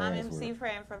 Yeah, the Fran's I'm MC World.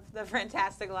 Fran from the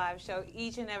Fantastic Live Show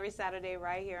each and every Saturday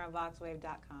right here on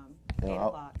VoxWav.com, 8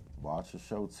 o'clock. Watch the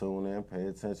show, tune in, pay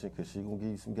attention, because she's going to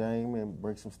give you some game and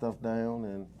break some stuff down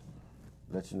and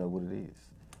let you know what it is.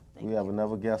 We have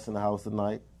another guest in the house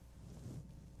tonight.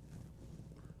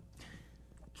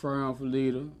 Triumph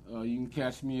Leader. You can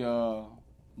catch me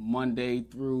Monday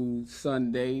through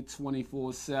Sunday,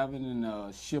 24/7 in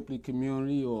the Shipley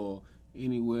community or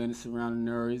anywhere in the surrounding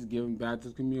areas, giving back to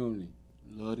the community.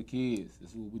 Love the kids.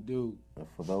 That's what we do. And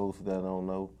for those that don't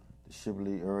know, the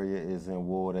Shipley area is in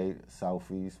Ward 8,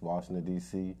 Southeast, Washington,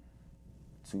 D.C.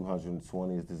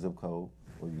 220 is the zip code.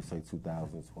 Or you say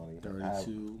 2020.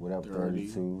 32, whatever, 30.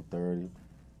 32, 30.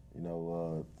 You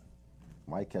know,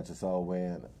 might catch us all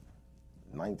wearing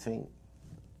 19.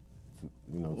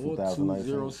 You know,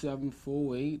 2019.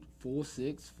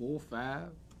 207-48-4645.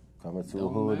 Coming to a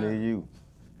hood near you.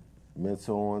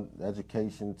 Mentoring,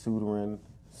 education, tutoring,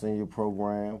 senior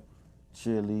program,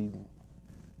 cheerleading.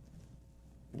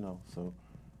 You know, so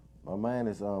my man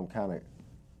is kind of,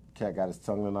 cat got his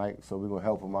tongue tonight, so we're going to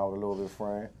help him out a little bit,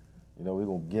 Fran. You know, we're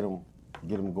going to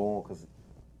get him going because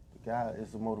guy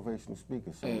is a motivational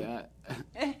speaker. So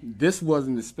Hey, this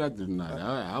wasn't expected tonight.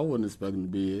 I wasn't expecting to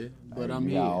be here, but I'm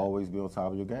you here. gotta always be on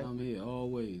top of your game. I'm here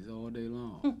always, all day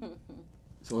long.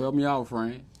 So help me out,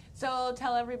 friend. So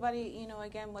tell everybody,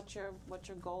 again, what's your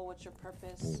goal, what's your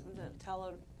purpose.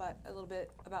 Tell a little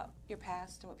bit about your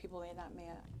past and what people may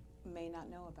not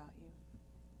know about you.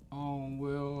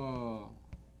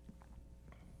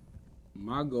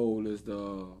 My goal is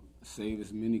to save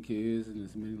as many kids and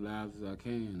as many lives as I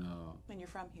can. And you're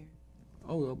from here?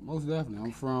 Oh, well, most definitely.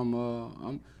 I'm from.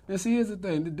 And see, here's the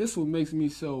thing. This what makes me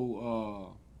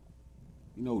so,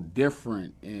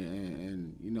 different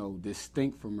and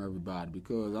distinct from everybody,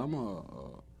 because I'm a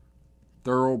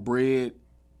thoroughbred,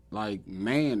 like,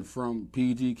 man from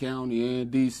PG County and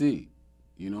D.C.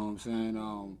 You know what I'm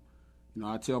saying?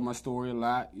 I tell my story a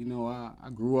lot. I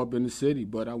grew up in the city,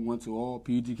 but I went to all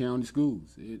PG County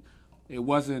schools. It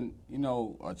wasn't,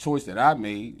 a choice that I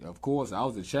made. Of course, I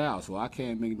was a child, so I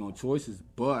can't make no choices.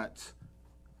 But,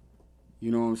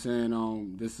 you know what I'm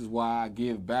saying? This is why I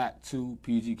give back to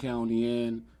PG County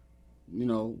and,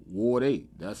 Ward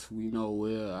 8. That's,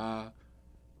 where I,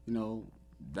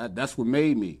 that's what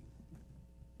made me.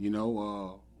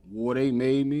 Ward 8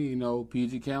 made me,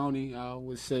 PG County, I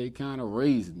would say, kind of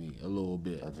raised me a little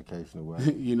bit. Educational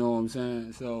way. You know what I'm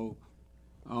saying? So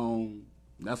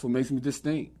that's what makes me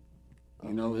distinct.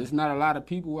 There's not a lot of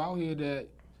people out here that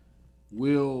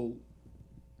will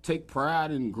take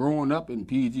pride in growing up in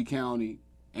PG County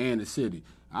and the city.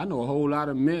 I know a whole lot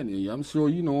of men, and I'm sure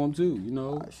you know them too,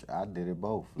 I did it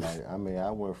both. Like, I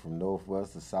went from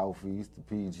Northwest to Southeast to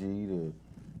PG to...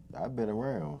 I've been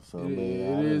around, so it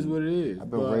is what it is. I've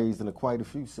been raised in quite a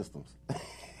few systems.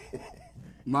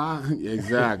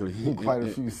 Exactly. Quite a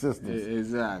few systems.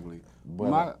 Exactly.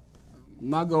 But,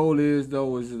 my goal is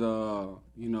to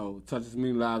touch as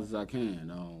many lives as I can.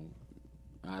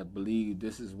 I believe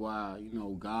this is why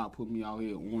God put me out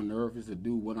here on the earth, is to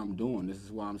do what I'm doing. This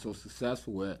is why I'm so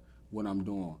successful at what I'm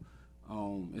doing.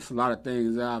 It's a lot of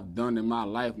things that I've done in my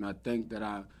life, and I think that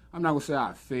I'm not gonna say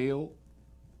I failed,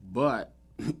 but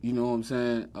you know what I'm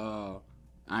saying?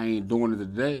 I ain't doing it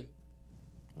today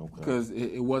because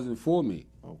it wasn't for me.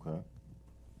 Okay.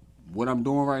 What I'm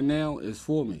doing right now is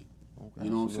for me. Okay.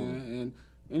 You know what I'm saying? And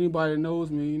anybody that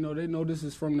knows me, they know this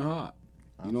is from the heart.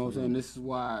 You know what I'm saying? This is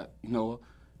why,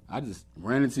 I just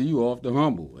ran into you off the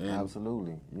humble. And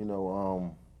absolutely.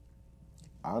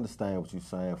 I understand what you're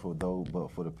saying but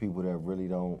for the people that really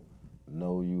don't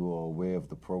know you or aware of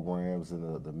the programs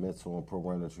and the mentoring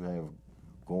program that you have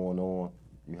going on,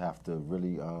 you have to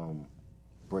really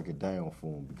break it down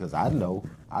for them, because I know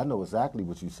exactly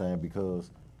what you're saying,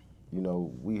 because we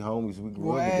homies, we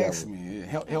grew up together. Ask me,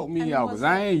 help me out, because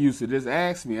I ain't used to this.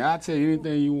 Ask me, I'll tell you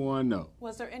anything you want to know.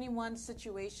 Was there any one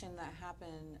situation that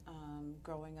happened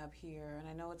growing up here? And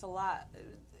I know it's a lot.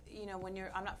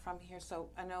 I'm not from here, so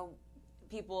I know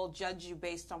people judge you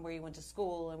based on where you went to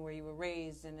school and where you were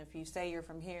raised, and if you say you're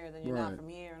from here, then you're not from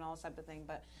here, and all this type of thing.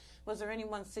 But was there any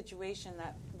one situation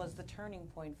that was the turning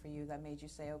point for you that made you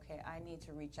say, okay, I need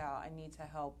to reach out, I need to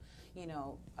help,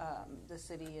 the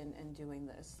city in doing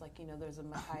this? Like, there's a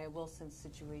Micaiah Wilson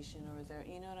situation, or is there,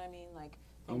 you know what I mean? Like,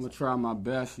 I'm going to try my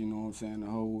best, you know what I'm saying, to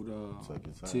hold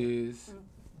tears.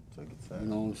 Take your time. You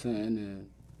know what I'm saying? And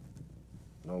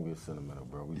don't get sentimental,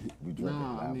 bro. We drink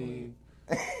it.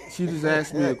 She just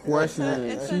asked me a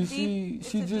question.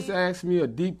 She just asked me a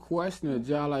deep question that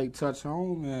y'all like touch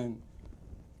home, and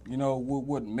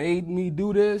what made me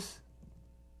do this?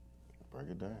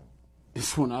 Break it down.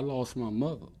 It's when I lost my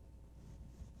mother.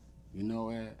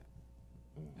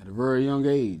 At a very young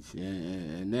age,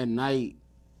 and that night,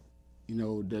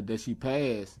 that she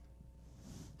passed,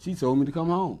 she told me to come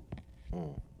home.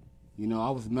 I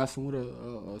was messing with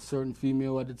a certain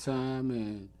female at the time,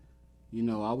 and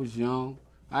I was young.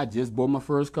 I just bought my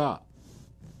first car,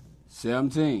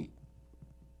 17.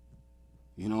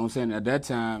 You know what I'm saying? At that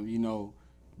time,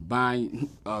 buying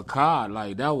a car,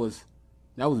 like, that was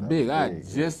big. I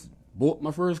just bought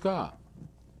my first car.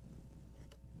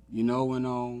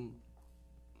 And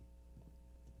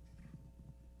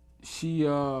she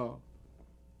I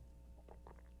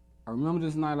remember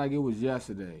this night like it was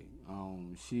yesterday.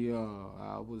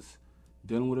 I was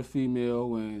dealing with a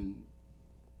female, and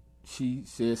she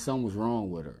said something was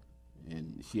wrong with her,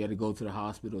 and she had to go to the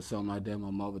hospital or something like that. My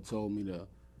mother told me to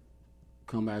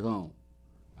come back home.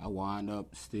 I wound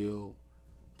up still,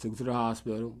 took her to the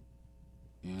hospital,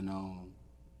 and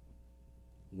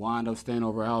wound up staying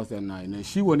over her house that night. And then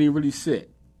she wasn't even really sick,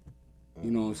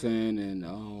 you know what I'm saying?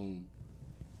 And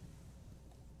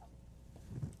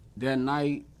that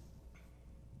night,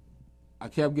 I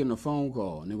kept getting a phone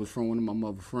call, and it was from one of my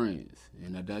mother's friends.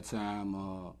 And at that time,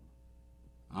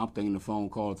 I'm thinking the phone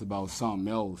call is about something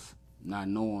else, not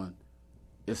knowing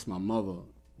it's my mother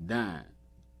dying.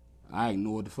 I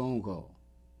ignored the phone call.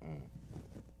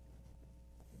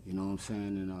 You know what I'm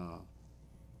saying? And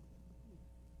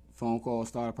phone call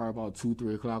started probably about 2,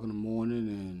 3 o'clock in the morning,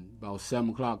 and about 7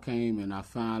 o'clock came, and I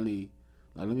finally,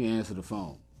 let me answer the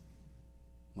phone.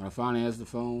 When I finally answered the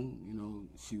phone, you know,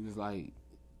 she was like,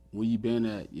 where you been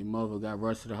at? Your mother got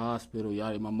rushed to the hospital.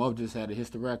 My mother just had a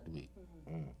hysterectomy.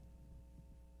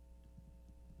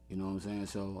 You know what I'm saying?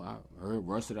 So I heard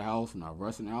rush to the house. When I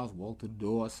rushed in the house, walked to the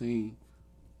door, I seen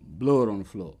blood on the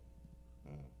floor.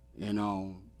 And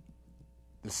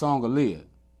the song Aaliyah,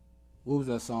 what was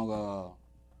that song?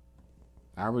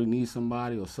 I Really Need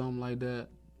Somebody or something like that?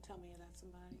 Tell me about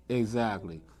somebody.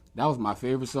 Exactly. That was my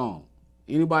favorite song.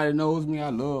 Anybody that knows me, I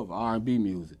love R&B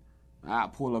music. I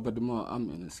pull up at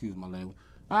excuse my language.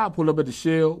 I pull up at the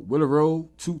Shell, Willow Road,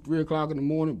 2, 3 o'clock in the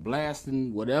morning,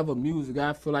 blasting whatever music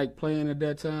I feel like playing at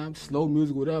that time, slow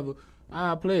music, whatever,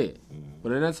 I play it.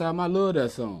 But at that time, I loved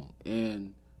that song.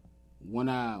 And when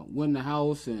I went in the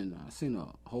house and I seen a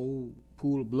whole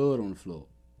pool of blood on the floor,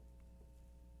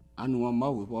 I knew my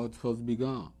mother was supposed to be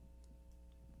gone.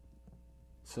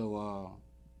 So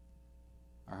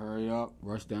I hurried up,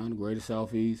 rushed down to Greater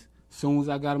Southeast. As soon as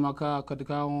I got in my car, cut the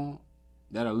car on,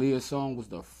 that Aaliyah song was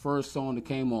the first song that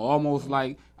came on, almost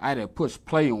like I had to push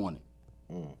play on it.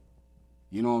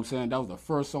 You know what I'm saying? That was the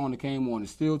first song that came on. And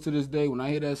still to this day, when I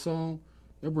hear that song,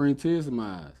 it brings tears to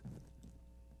my eyes.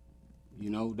 You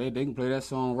know, they can play that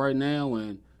song right now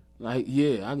and, like,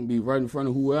 yeah, I can be right in front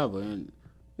of whoever. And,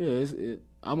 yeah,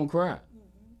 I'm going to cry.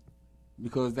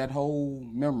 Because that whole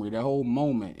memory, that whole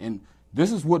moment, and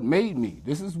this is what made me.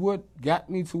 This is what got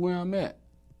me to where I'm at.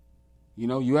 You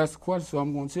know, you asked the question, so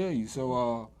I'm going to tell you.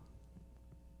 So,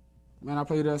 man, I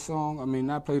played that song. I mean,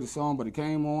 not played the song, but it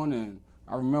came on, and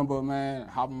I remember, man,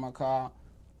 hopping in my car.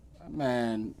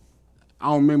 Man, I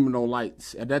don't remember no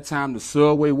lights. At that time, the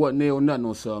subway wasn't there or nothing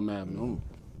on Southern Avenue.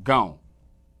 Gone.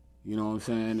 You know what I'm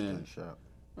saying? And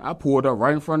I pulled up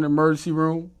right in front of the emergency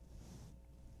room,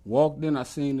 walked in, I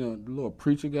seen the little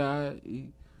preacher guy.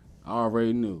 I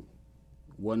already knew.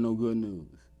 Wasn't no good news.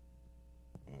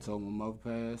 Told my mother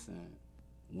passed and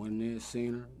went in there,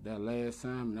 seen her that last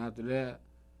time, and after that,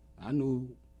 I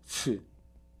knew, shit,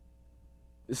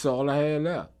 it's all I had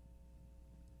left.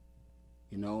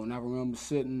 You know, and I remember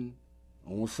sitting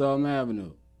on Southern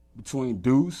Avenue between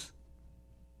Deuce,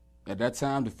 at that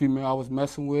time, the female I was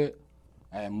messing with,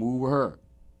 I had moved with her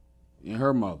and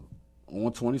her mother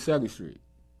on 22nd Street.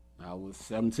 I was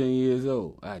 17 years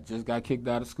old. I just got kicked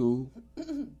out of school.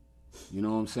 You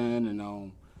know what I'm saying?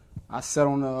 And I sat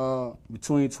on the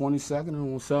between 22nd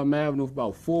and on Southern Avenue for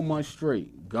about 4 months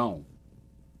straight, gone.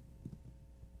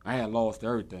 I had lost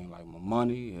everything, like my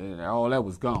money, and all that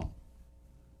was gone.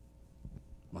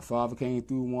 My father came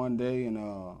through one day, and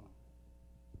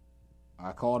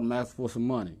I called him, asked for some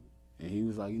money. And he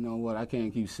was like, you know what, I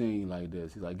can't keep seeing you like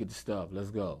this. He's like, get the stuff, let's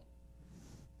go.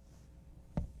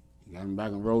 He got me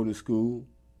back enrolled in school,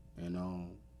 and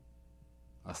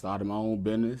I started my own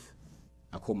business.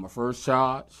 I quit my first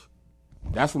charge.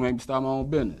 That's what made me start my own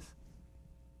business.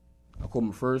 I quit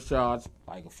my first charge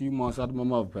like a few months after my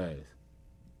mother passed.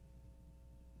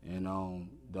 And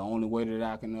the only way that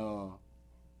I can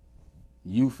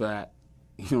UFAT,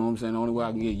 you know what I'm saying, the only way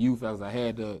I can get UFAT is I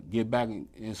had to get back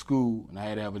in school and I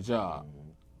had to have a job.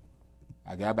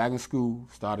 I got back in school,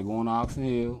 started going to Oxon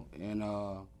Hill, and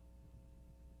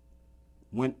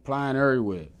went applying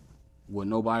everywhere where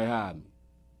nobody hired me.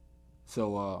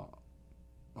 So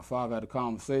my father had a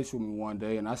conversation with me one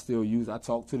day, and I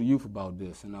talk to the youth about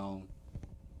this, and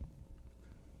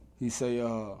he say,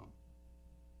 you're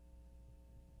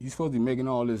supposed to be making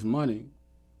all this money,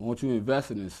 why don't you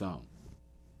invest it in something?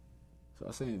 So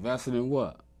I said, invested in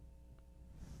what?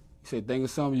 He said, think of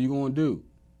something you're going to do.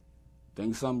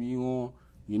 Think of something you're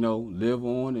going to, live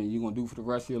on and you're going to do for the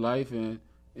rest of your life and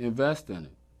invest in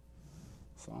it.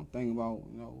 So I'm thinking about,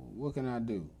 what can I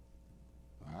do?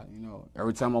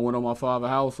 Every time I went to my father's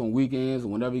house on weekends,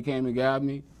 and whenever he came and got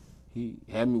me, he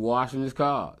had me washing his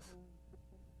cars.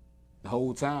 The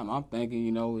whole time I'm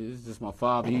thinking, it's just my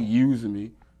father, he using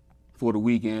me for the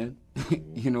weekend.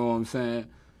 You know what I'm saying?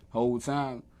 The whole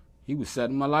time he was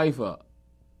setting my life up.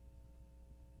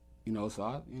 So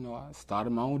I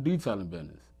started my own detailing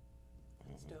business.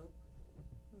 That's dope.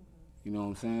 You know what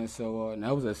I'm saying? So and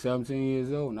that was at 17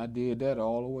 years old, and I did that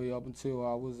all the way up until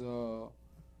I was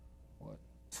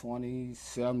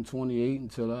 27, 28,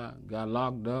 until I got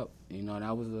locked up.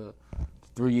 That was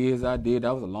 3 years I did.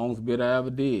 That was the longest bit I ever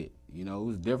did. It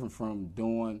was different from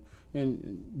doing,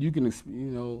 and you can,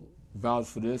 vouch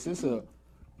for this. It's a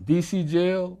DC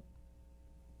jail.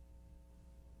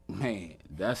 Man,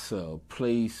 that's a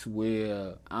place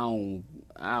where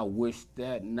I wish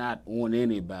that not on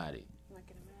anybody. I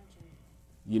can imagine.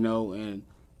 You know, and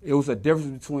it was a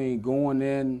difference between going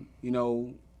in,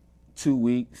 2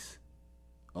 weeks,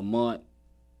 a month,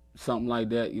 something like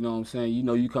that, you know what I'm saying?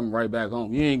 You coming right back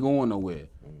home. You ain't going nowhere.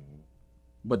 Mm-hmm.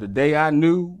 But the day I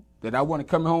knew that I wasn't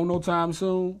coming home no time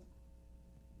soon,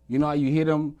 you know how you hear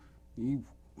them, you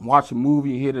watch a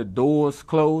movie, you hear the doors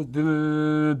close,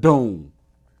 boom.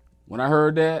 When I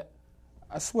heard that,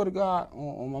 I swear to God,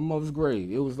 on my mother's grave,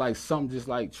 it was like something just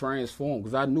like transformed,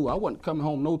 because I knew I wasn't coming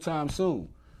home no time soon.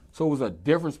 So it was a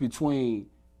difference between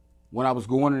when I was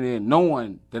going in there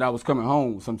knowing that I was coming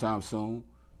home sometime soon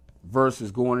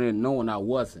versus going in knowing I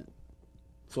wasn't.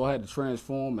 So I had to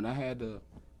transform, and I had to,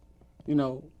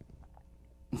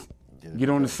 get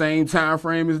on the same time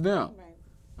frame as them. Right.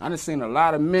 I done seen a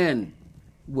lot of men,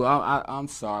 I'm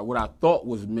sorry, what I thought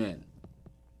was men,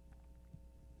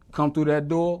 come through that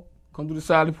door, come through the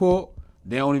side of the port,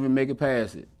 they don't even make it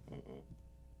past it.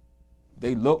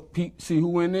 They look, peep, see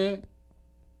who in there,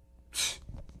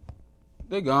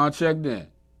 they gone checked in.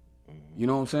 You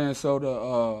know what I'm saying? So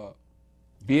to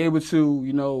be able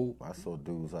to, I saw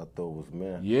dudes I thought was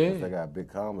men. Yeah. They got a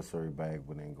big commissary bag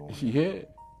when they ain't going. Yeah.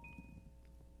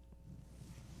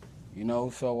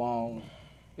 So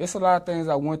it's a lot of things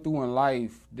I went through in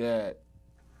life that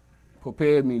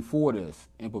prepared me for this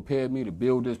and prepared me to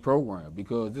build this program,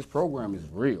 because this program is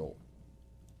real.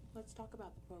 Let's talk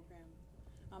about the program.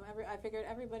 I figured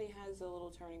everybody has a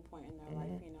little turning point in their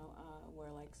life,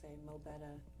 where, like, say, Mo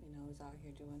Betta, is out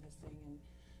here doing his thing, and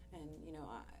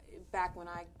back when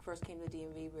I first came to the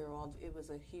DMV, it was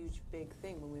a huge, big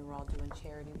thing when we were all doing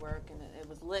charity work, and it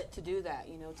was lit to do that,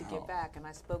 to give back. And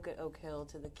I spoke at Oak Hill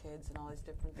to the kids and all these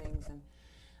different things, and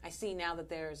I see now that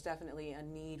there's definitely a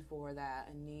need for that,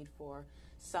 a need for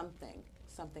something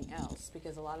else,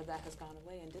 because a lot of that has gone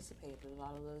away and dissipated. A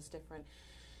lot of those different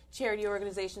charity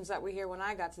organizations that were here when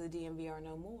I got to the DMV are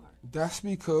no more. That's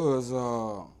because,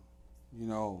 a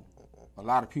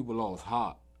lot of people lost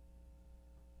heart.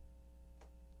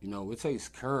 It takes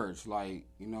courage. Like,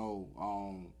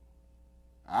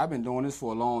 I've been doing this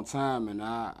for a long time, and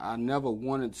I never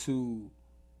wanted to,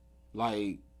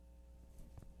 like,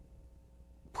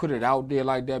 put it out there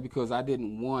like that, because I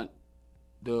didn't want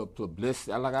the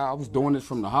publicity. I was doing this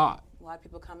from the heart. A lot of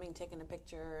people coming, taking a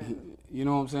picture. And you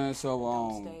know what I'm saying? So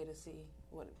don't stay to see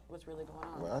what's really going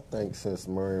on. Well, I think since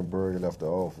Marienberg left the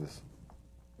office,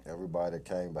 everybody that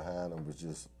came behind him was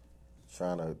just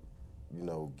trying to,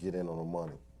 get in on the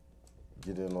money,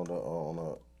 get in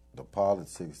on the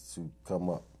politics to come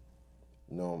up.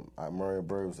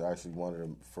 Marienberg was actually one of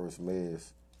the first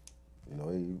mayors.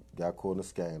 He got caught in a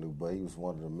scandal, but he was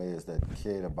one of the mayors that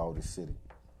cared about his city.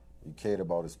 He cared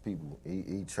about his people.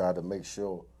 He tried to make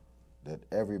sure that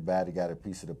everybody got a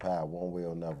piece of the pie one way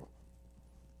or another,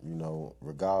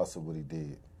 regardless of what he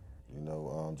did.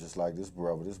 Just like this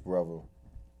brother,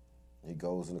 he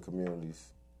goes in the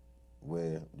communities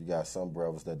where you got some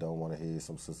brothers that don't want to hear,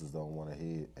 some sisters don't want to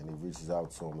hear, and he reaches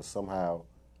out to them, and somehow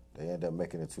they end up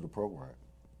making it to the program.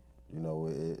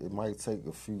 It might take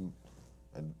a few,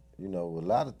 and a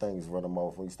lot of things run them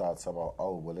off when you start talking about,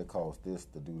 oh, well, it costs this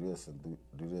to do this and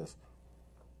do this.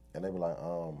 And they be like,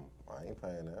 I ain't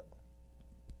paying that.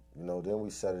 Then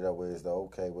we set it up where it's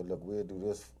okay, well, look, we'll do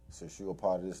this since you're a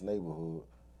part of this neighborhood.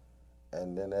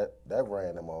 And then that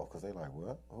ran them off, because they like,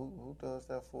 what? Who does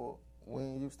that for? We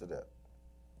ain't used to that.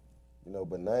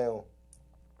 But now,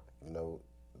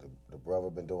 the brother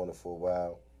been doing it for a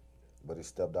while, but he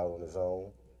stepped out on his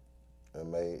own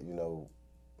and made,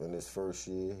 in his first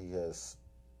year, he has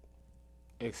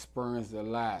experienced a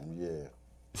lot. Yeah.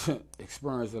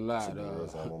 Experienced a lot.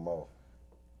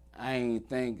 I ain't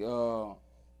think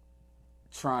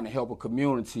trying to help a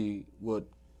community would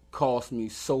cost me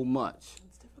so much.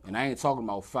 And I ain't talking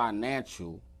about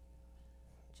financial.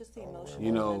 Just the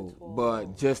emotional.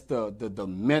 But just the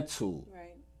mental.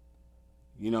 Right.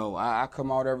 I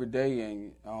come out every day,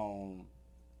 and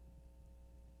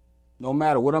no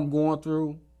matter what I'm going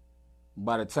through,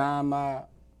 by the time I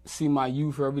see my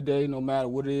youth every day, no matter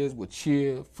what it is, with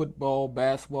cheer, football,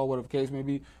 basketball, whatever the case may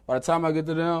be, by the time I get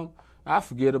to them, I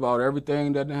forget about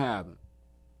everything that done happened.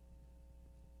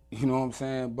 You know what I'm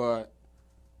saying? But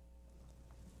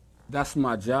that's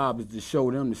my job, is to show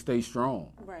them to stay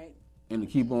strong. Right. And to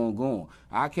keep on going.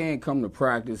 I can't come to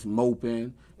practice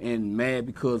moping and mad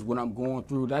because what I'm going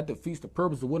through, that defeats the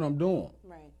purpose of what I'm doing.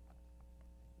 Right.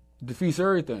 Defeats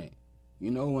everything.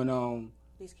 And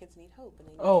these kids need hope, and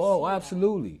they need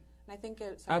absolutely. And I think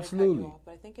absolutely.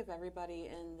 But I think if everybody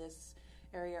in this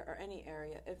area or any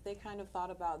area, if they kind of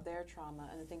thought about their trauma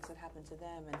and the things that happened to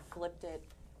them and flipped it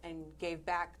and gave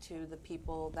back to the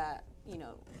people that, you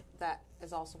know, that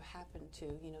has also happened to,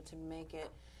 you know, to make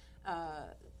it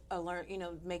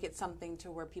make it something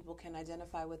to where people can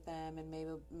identify with them and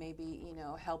maybe you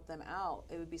know, help them out,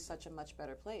 it would be such a much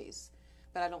better place.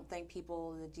 But I don't think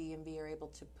people in the DMV are able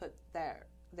to put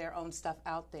their own stuff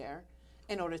out there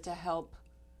in order to help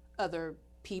other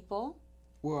people.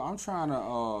 Well, I'm trying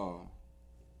to,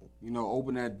 you know,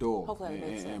 open that door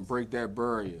and break that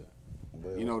barrier.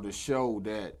 Yeah. You know, to show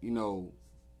that, you know,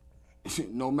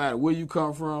 no matter where you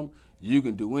come from, you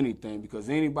can do anything. Because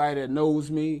anybody that knows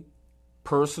me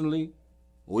personally,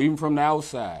 or even from the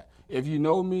outside, if you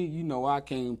know me, you know I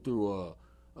came through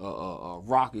a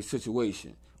rocky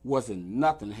situation. Wasn't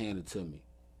nothing handed to me.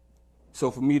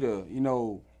 So for me to, you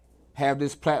know, have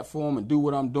this platform and do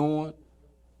what I'm doing,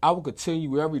 I will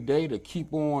continue every day to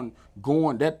keep on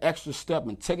going that extra step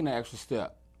and taking that extra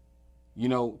step, you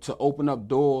know, to open up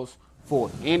doors for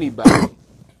anybody.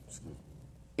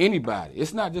 Anybody.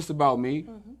 It's not just about me.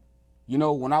 Mm-hmm. You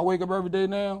know, when I wake up every day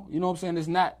now, you know what I'm saying, it's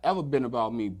not ever been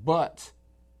about me, but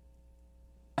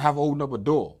I have opened up a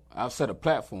door. I've set a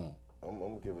platform. I'm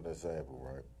going to give an example,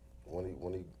 right?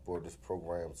 When he brought this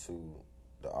program to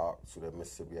the ARC, to that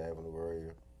Mississippi Avenue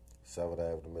area, 7th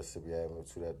Avenue, Mississippi Avenue,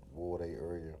 to that Ward 8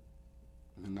 area.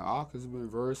 And the ARC has been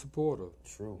very supportive.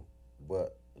 True.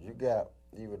 But you got,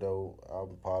 even though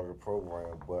I'm part of the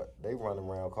program, but they run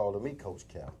around calling me Coach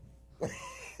Kevin.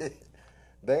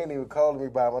 They ain't even calling me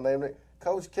by my name.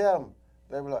 Coach Kevin.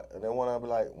 They be like, and then one of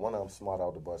them smart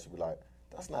out the bunch, be like,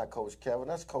 that's not Coach Kevin,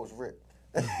 that's Coach Rick.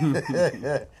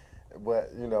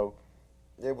 But, you know,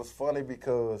 it was funny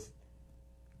because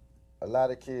a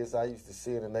lot of kids I used to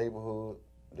see in the neighborhood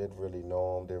didn't really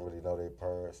know them, didn't really know their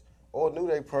parents, or knew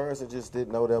their parents and just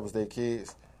didn't know that was their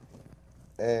kids.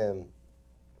 And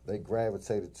they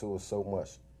gravitated to us so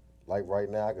much. Like right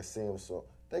now, I could see them, so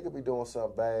they could be doing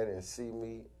something bad and see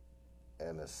me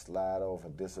and then slide off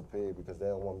and disappear because they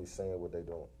don't want me saying what they're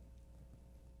doing.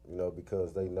 You know,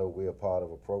 because they know we're a part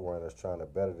of a program that's trying to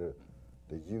better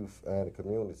the youth and the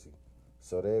community.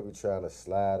 So they'll be trying to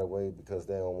slide away because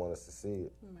they don't want us to see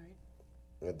it.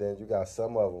 Right. And then you got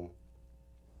some of them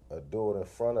do it in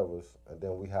front of us, and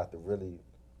then we have to really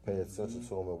pay attention to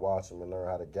them and watch them and learn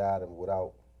how to guide them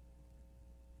without,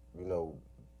 you know,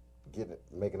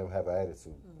 making them have an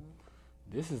attitude.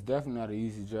 Mm-hmm. This is definitely not an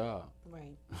easy job.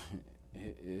 Right.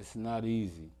 It's not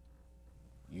easy.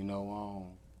 You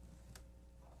know,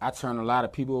 I turn a lot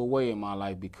of people away in my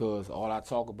life because all I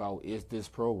talk about is this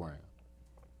program.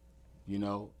 You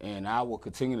know, and I will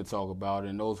continue to talk about it.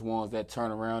 And those ones that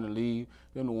turn around and leave,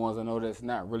 they're the ones I know that's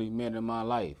not really meant in my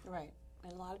life. Right.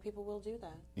 And a lot of people will do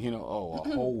that. You know, a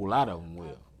whole lot of them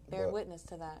will. Bear witness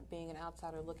to that, being an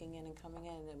outsider looking in and coming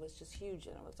in. It was just huge.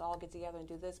 And it was all get together and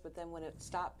do this. But then when it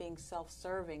stopped being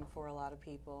self-serving for a lot of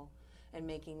people and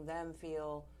making them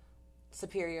feel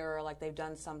superior or like they've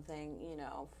done something, you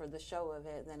know, for the show of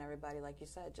it, then everybody, like you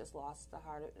said, just lost the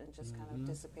heart and just kind of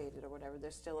dissipated or whatever.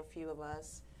 There's still a few of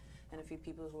us and a few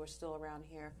people who are still around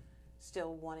here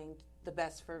still wanting the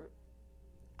best for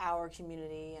our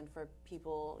community and for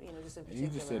people, you know, just in particular.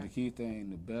 You just said the key thing,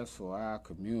 the best for our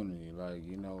community. Like,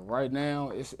 you know, right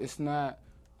now, it's not,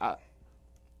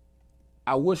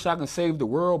 I wish I could save the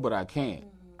world, but I can't.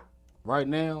 Mm-hmm. Right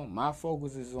now, my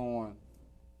focus is on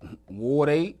Ward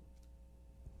 8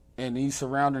 and these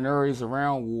surrounding areas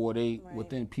around Ward 8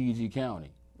 within PG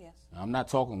County. Yes. I'm not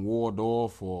talking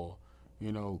Waldorf or,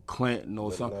 you know, Clinton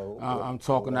or something. No, I'm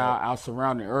talking our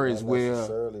surrounding areas not where...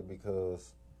 necessarily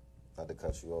because, not to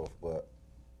cut you off, but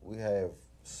we have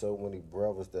so many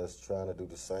brothers that's trying to do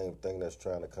the same thing, that's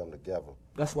trying to come together.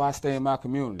 That's why I stay in my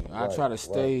community. I try to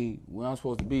stay where I'm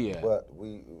supposed to be at, but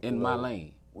in my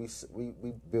lane. We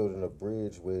building a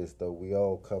bridge where though we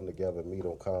all come together, meet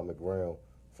on common ground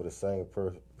for the same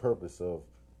purpose of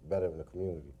bettering the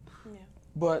community. Yeah.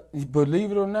 But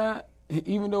believe it or not,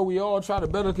 even though we all try to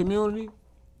better the community,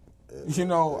 you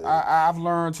know, I've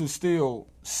learned to still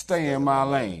stay in my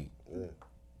lane. Yeah.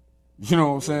 You know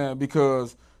what I'm saying?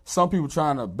 Because some people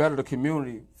trying to better the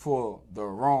community for the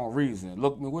wrong reason.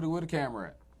 Look, where the camera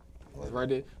at? It's right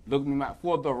there. Look me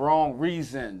for the wrong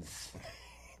reasons.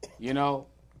 You know,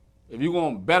 if you're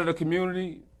going to better the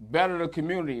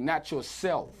community, not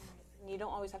yourself. You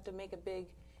don't always have to make a big,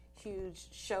 huge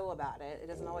show about it. It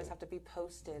doesn't always have to be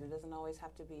posted. It doesn't always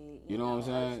have to be, you know what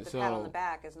I'm saying? The pat on the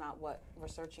back is not what we're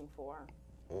searching for.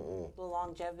 The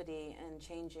longevity and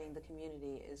changing the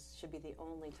community should be the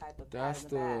only type of pat on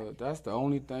the back. That's the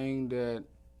only thing that,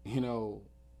 you know,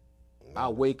 I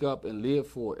wake up and live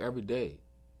for every day.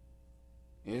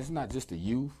 And it's not just the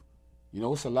youth. You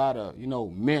know, it's a lot of, you know,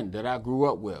 men that I grew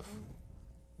up with.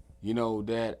 you know,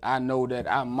 that I know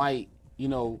that I might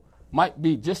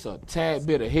be just a tad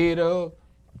bit ahead of.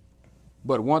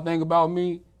 But one thing about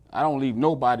me, I don't leave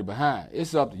nobody behind.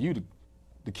 It's up to you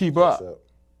to keep up.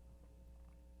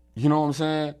 You know what I'm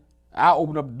saying? I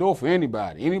open up the door for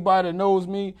anybody. Anybody that knows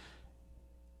me,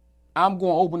 I'm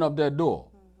going to open up that door.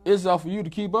 It's up for you to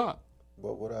keep up.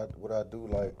 But what I do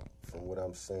like, from what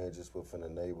I'm saying, just within the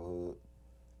neighborhood,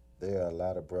 there are a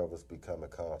lot of brothers becoming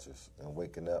conscious and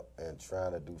waking up and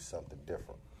trying to do something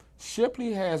different.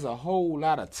 Shipley has a whole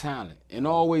lot of talent and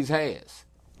always has.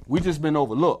 We just been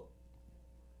overlooked.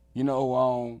 You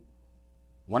know,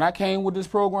 when I came with this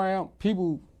program,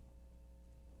 people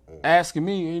asking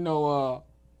me, you know,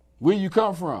 where you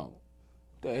come from?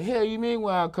 The hell you mean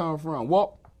where I come from?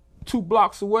 Walk 2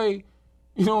 blocks away,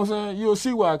 you know what I'm saying? You'll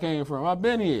see where I came from. I've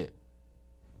been here.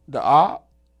 The ARP,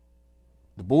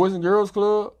 the Boys and Girls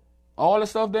Club, all that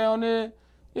stuff down there,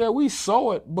 yeah, we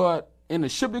saw it, but in the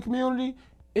Shipley community,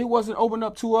 it wasn't open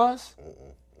up to us.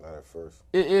 Not at first.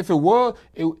 If it was,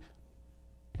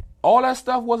 all that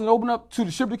stuff wasn't open up to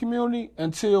the Shipley community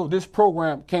until this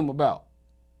program came about.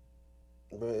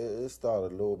 But it started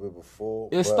a little bit before.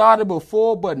 It started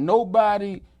before, but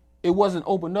it wasn't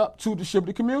opened up to the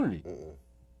Shipley community.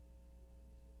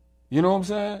 You know what I'm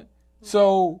saying?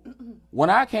 So when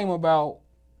I came about,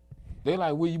 they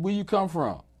like, where you come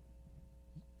from?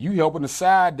 You helping the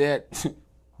side that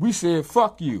we said,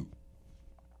 fuck you.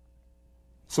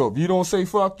 So if you don't say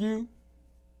fuck you,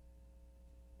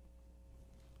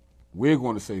 we're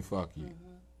going to say fuck you.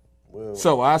 Well,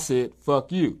 so I said,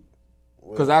 fuck you.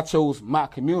 Because I chose my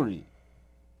community.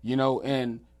 You know,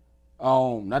 and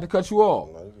not to cut you off,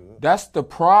 that's the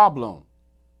problem.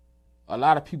 A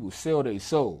lot of people sell their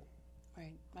soul.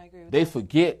 Right, I agree with They that.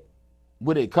 forget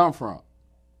where they come from.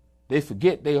 They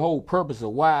forget their whole purpose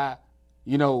of why,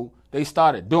 you know, they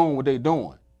started doing what they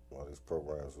doing. All these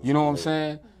programs. You know what I'm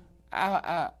saying?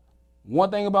 One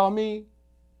thing about me,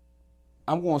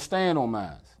 I'm going to stand on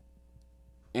mine.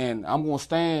 And I'm going to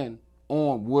stand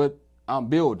on what I'm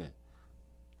building.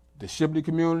 The Shipley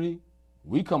community,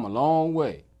 we come a long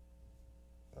way.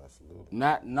 Absolutely.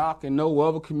 Not knocking no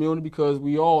other community because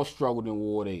we all struggled in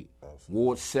Ward 8. Absolutely.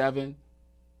 Ward 7,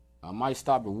 I might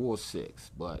stop at Ward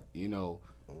 6, but, you know,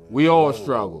 we all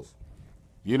struggled.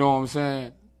 You know what I'm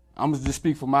saying? I'm going to just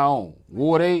speak for my own.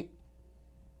 Ward 8,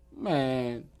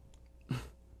 man,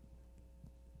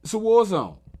 it's a war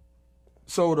zone.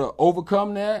 So to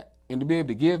overcome that and to be able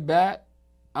to give back,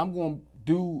 I'm going to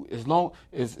do, as long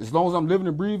as I'm living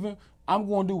and breathing, I'm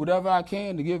going to do whatever I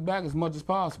can to give back as much as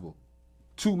possible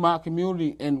to my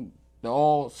community and the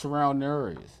all surrounding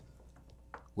areas.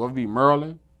 Whether it be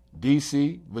Maryland,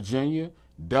 D.C., Virginia,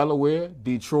 Delaware,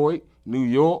 Detroit, New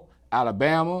York,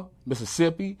 Alabama,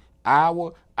 Mississippi,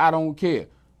 Iowa, I don't care.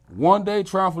 One day,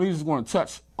 Triumphant Leaders is going to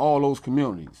touch all those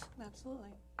communities. Absolutely.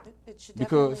 It should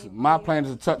because my plan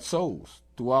is to touch souls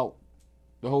throughout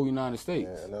the whole United States.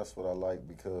 Yeah, and that's what I like,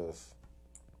 because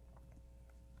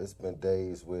it's been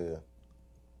days where,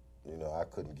 you know, I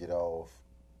couldn't get off,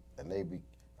 and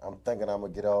I'm thinking I'm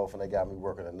going to get off, and they got me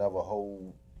working another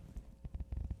whole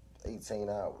 18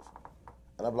 hours.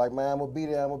 And I'm like, man, I'm going to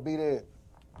be there.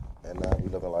 And now we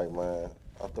looking like, man,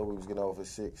 I thought we was getting off at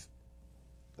 6.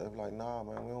 They were like, nah,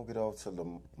 man, we don't get off till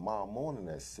tomorrow morning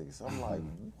at 6. I'm like,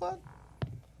 what?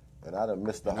 And I done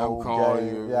missed the whole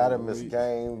game. Yeah, I done missed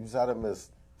games. I done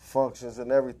missed functions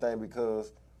and everything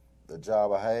because the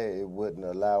job I had, it wouldn't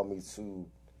allow me to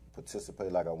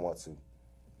participate like I want to.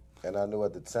 And I knew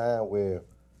at the time where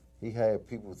he had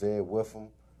people there with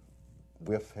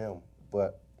him,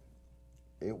 but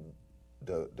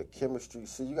the chemistry,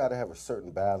 see, you got to have a certain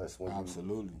balance when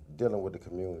you're dealing with the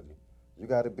community. You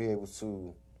got to be able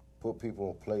to put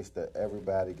people in place that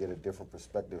everybody get a different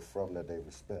perspective from that they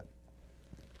respect.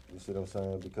 You see what I'm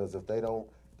saying? Because if they don't,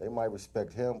 they might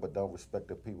respect him, but don't respect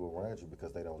the people around you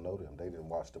because they don't know them. They didn't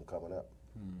watch them coming up.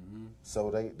 Mm-hmm.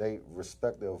 So they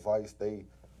respect the advice, they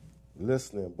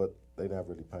listening, but they not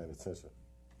really paying attention.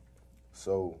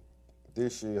 So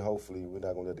this year, hopefully, we're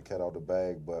not going to let the cat out of the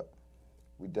bag, but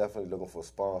we definitely looking for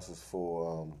sponsors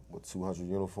for 200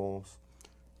 uniforms.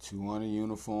 200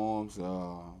 uniforms.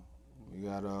 We'll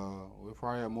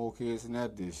probably have more kids than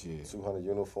that this year. 200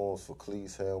 uniforms for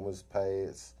cleats, helmets,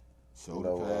 pads.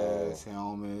 Shoulder pads,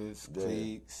 helmets,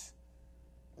 cleats.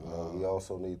 We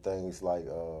also need things like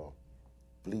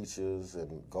bleachers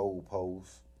and goal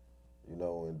posts,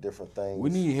 and different things. We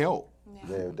need help.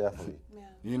 Yeah, definitely.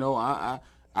 Yeah.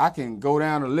 I can go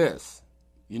down the list,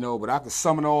 but I can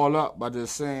sum it all up by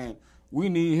just saying we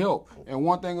need help. And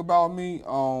one thing about me,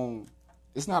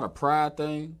 it's not a pride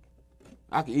thing.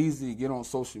 I can easily get on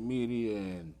social media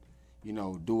and,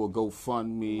 do a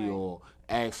GoFundMe or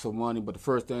ask for money, but the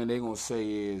first thing they're going to say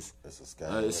is, it's a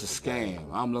scam. It's a scam.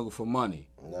 I'm looking for money.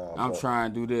 No, I'm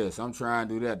trying to do this. I'm trying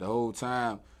to do that. The whole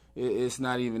time, it's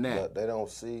not even that. But they don't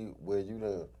see where you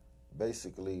done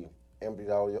basically emptied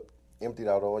out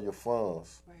all your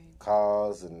funds,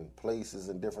 cars and places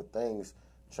and different things,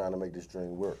 trying to make this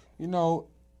dream work.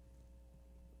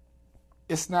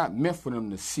 It's not meant for them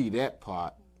to see that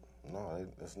part. No,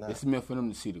 it's not. It's meant for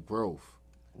them to see the growth,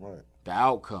 right? The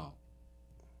outcome.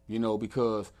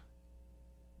 Because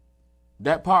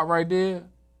that part right there,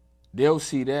 they'll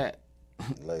see that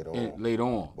later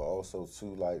on. But also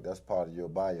too, like, that's part of your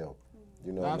bio.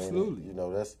 You know what Absolutely. I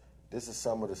mean? This is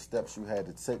some of the steps you had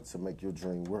to take to make your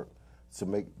dream work, to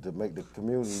make the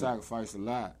community sacrifice a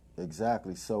lot.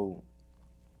 Exactly. So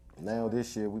now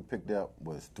this year we picked up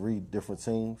 3 different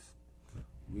teams.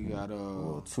 We got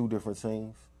 2 different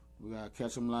teams. We got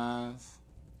Ketchum Lines,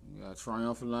 we got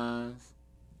Triumphant Lines,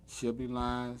 Shipley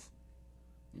Lines.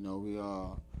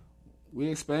 We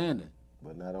expanding.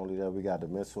 But not only that, we got the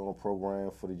mentoring program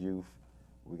for the youth.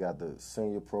 We got the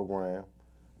senior program,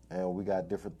 and we got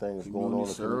different things going on.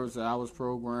 Service hours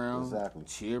program. Exactly.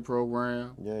 Cheer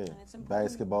program. Yeah.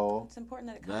 Basketball. It's important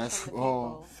that it comes from the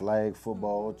people. Flag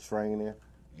football, training.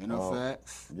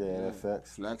 NFX. NFX.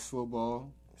 Flex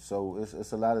football. So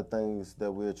it's a lot of things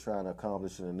that we're trying to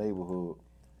accomplish in the neighborhood,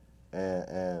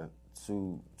 and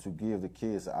to give the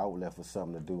kids an outlet for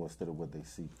something to do instead of what they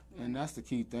see. And that's the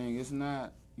key thing. It's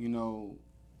not,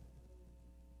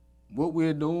 what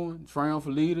we're doing,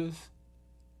 Triumphant Leaders,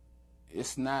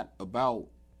 it's not about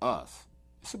us.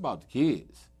 It's about the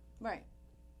kids. Right.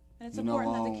 And it's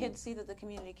important that the kids see that the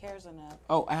community cares enough.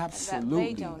 Oh,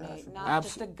 absolutely. That they donate, not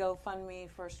just a GoFundMe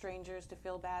for strangers to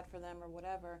feel bad for them or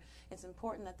whatever. It's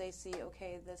important that they see,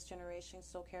 okay, this generation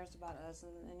still cares about us,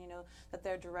 and that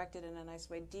they're directed in a nice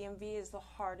way. DMV is the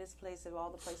hardest place of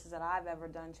all the places that I've ever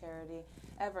done charity,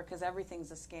 ever, because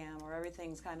everything's a scam or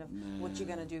everything's kind of what you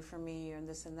going to do for me or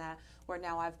this and that, where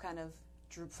now I've kind of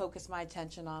focused my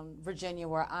attention on Virginia,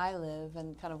 where I live,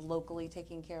 and kind of locally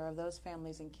taking care of those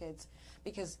families and kids,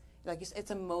 because it's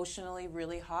emotionally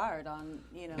really hard on,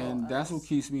 And that's what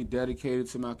keeps me dedicated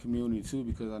to my community, too,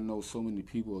 because I know so many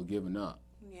people are giving up.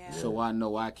 Yeah. So I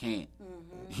know I can't.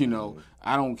 Mm-hmm.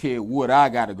 I don't care what I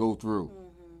got to go through.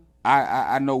 Mm-hmm.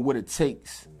 I know what it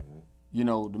takes,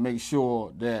 to make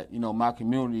sure that, my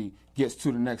community gets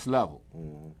to the next level.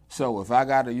 Mm-hmm. So if I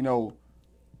got to,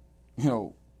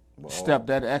 step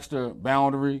that extra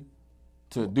boundary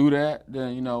to do that,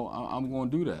 then, I'm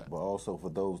going to do that. But also for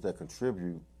those that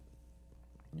contribute,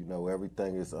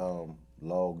 everything is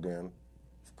logged in.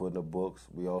 It's put in the books.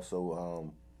 We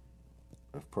also,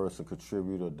 if a person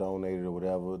contributed or donated or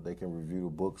whatever, they can review the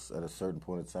books at a certain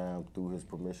point in time through his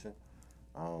permission.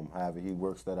 However he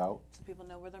works that out. So people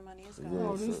know where their money is going.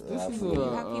 Yeah, this is you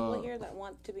have people here that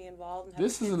want to be involved. And have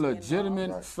this is a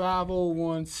legitimate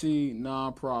 501c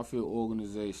nonprofit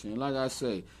organization. Like I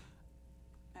say,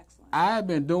 excellent. I've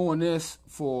been doing this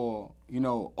for,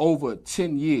 over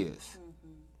 10 years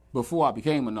before I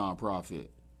became a nonprofit.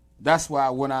 That's why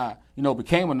when I,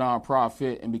 became a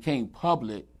nonprofit and became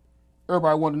public,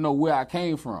 everybody wanted to know where I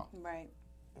came from. Right.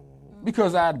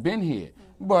 Because I'd been here.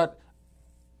 But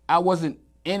I wasn't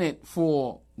in it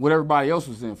for what everybody else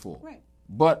was in for. Right.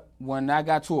 But when I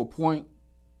got to a point,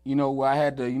 where I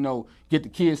had to, get the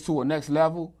kids to a next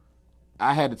level,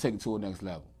 I had to take it to a next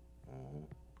level.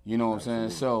 You know what I'm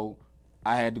saying? So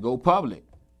I had to go public.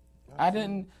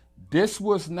 This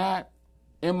was not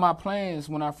in my plans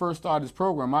when I first started this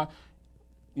program.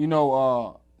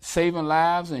 Saving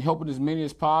lives and helping as many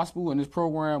as possible, and this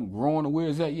program growing to where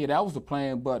it's at, that was the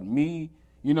plan. But me,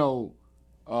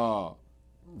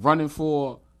 running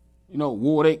for,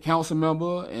 Ward 8 council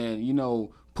member and,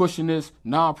 pushing this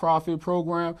nonprofit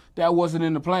program, that wasn't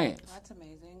in the plans. That's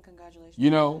amazing. Congratulations.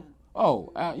 You got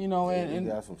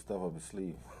some stuff up his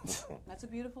sleeve. That's a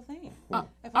beautiful thing.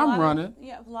 I'm running.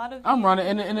 I'm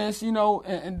running, and it's,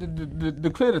 and the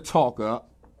clear to talk up,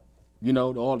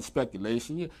 all the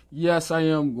speculation. Yes, I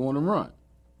am going to run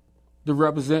to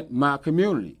represent my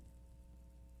community.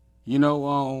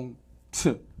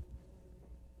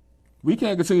 We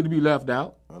can't continue to be left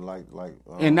out.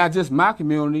 And not just my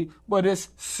community, but it's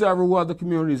several other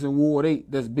communities in Ward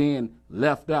 8 that's being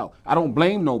left out. I don't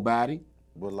blame nobody,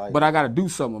 but I got to do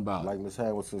something about it. Like Ms.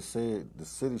 Hamilton said, the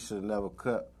city should have never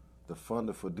cut the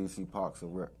funding for DC Parks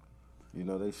and Rec.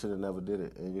 They should have never did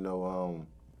it. And,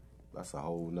 that's a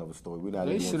whole nother story. We're not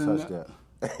even going to touch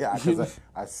that. Because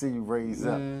I see you raise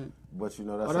up. But,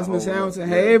 that's Ms. Hamilton.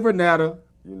 Hey, Vernetta.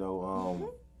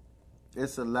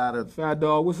 It's a lot of... Fat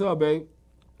Dog, what's up, babe?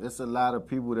 It's a lot of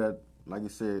people that, like you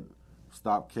said,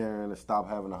 stop caring and stop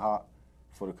having a heart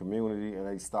for the community, and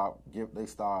they start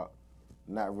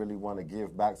not really want to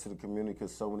give back to the community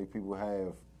because so many people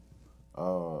have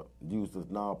used the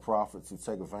nonprofits to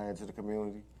take advantage of the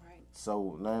community. Right.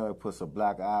 So now it puts a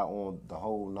black eye on the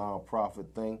whole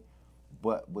nonprofit thing.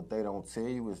 But what they don't tell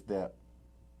you is that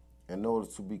in order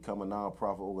to become a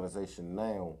nonprofit organization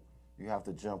now, you have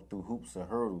to jump through hoops and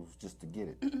hurdles just to get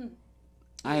it.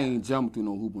 I ain't jumping through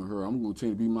no hoop and hurdle. I'm going to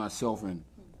continue to be myself and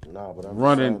but I'm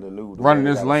running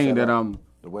this lane that I'm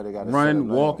running,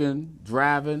 now. walking,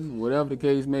 driving, whatever the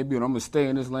case may be. And I'm going to stay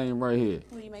in this lane right here.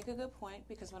 Well, you make a good point,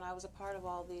 because when I was a part of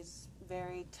all these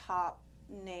very top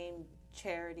name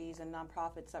charities and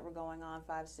nonprofits that were going on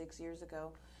 5-6 years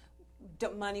ago,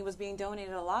 money was being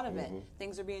donated, a lot of it.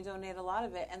 Things are being donated, a lot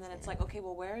of it. And then it's like, okay,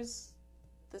 well, where's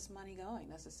this money going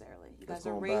necessarily? You guys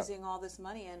are raising all this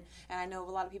money, and I know of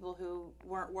a lot of people who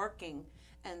weren't working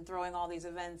and throwing all these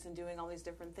events and doing all these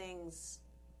different things,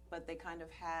 but they kind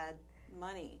of had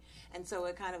money. And so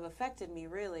it kind of affected me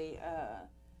really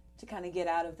to kind of get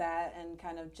out of that and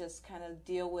kind of just kind of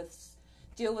deal with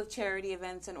charity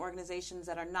events and organizations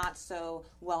that are not so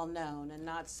well known and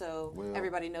not so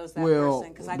everybody knows that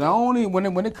person. Because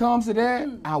when it comes to that,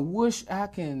 I wish I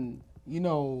can,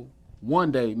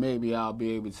 one day maybe I'll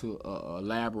be able to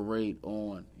elaborate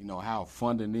on, how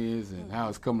funding is and how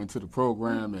it's coming to the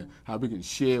program and how we can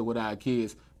share with our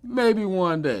kids. Maybe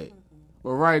one day.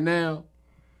 But right now,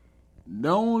 the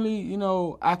only,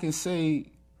 I can say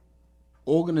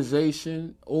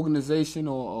organization or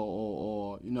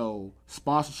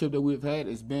sponsorship that we've had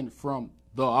has been from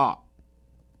the ARC.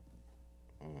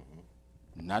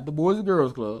 Not the Boys and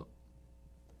Girls Club,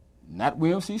 not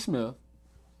William C. Smith,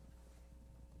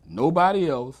 nobody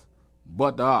else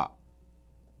but the ARC.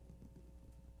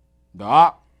 The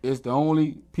ARC is the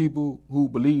only people who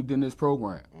believed in this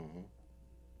program.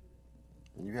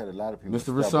 You had a lot of people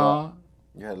Mr. Rassan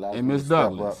and Ms.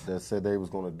 Douglas that said they was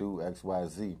going to do X, Y,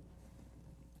 Z.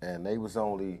 And they was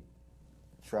only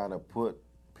trying to put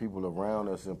people around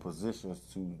us in positions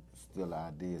to steal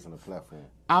ideas on the platform.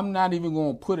 I'm not even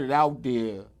going to put it out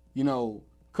there,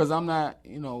 because I'm not,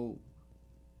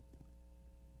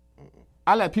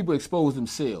 I let people expose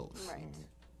themselves. Right.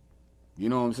 You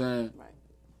know what I'm saying? Right.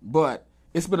 But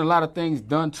it's been a lot of things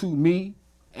done to me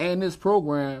and this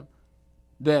program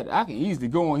that I can easily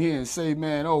go in here and say,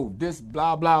 man, this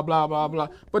blah, blah, blah, blah, blah.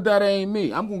 But that ain't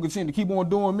me. I'm going to continue to keep on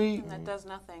doing me. And that does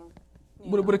nothing.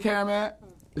 Where the camera at?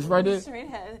 It's right there. Straight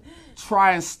ahead.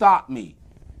 Try and stop me.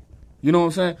 You know what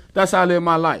I'm saying? That's how I live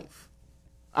my life.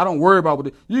 I don't worry about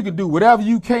what you can do whatever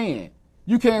you can.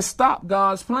 You can't stop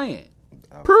God's plan.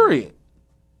 Absolutely. Period.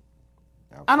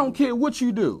 Absolutely. I don't care what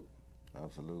you do.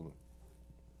 Absolutely.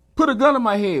 Put a gun in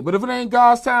my head, but if it ain't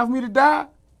God's time for me to die,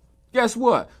 guess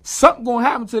what? Something gonna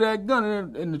happen to that gun,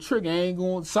 and the trigger ain't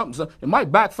going. Something. It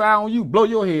might backfire on you, blow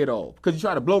your head off because you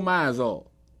try to blow mine off.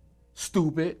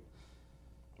 Stupid.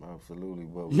 Absolutely,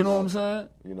 but you know what I'm saying?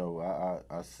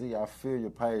 I feel your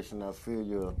passion. I feel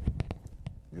your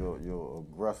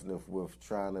aggressiveness with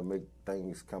trying to make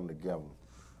things come together.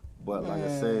 But like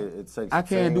I said, it takes. I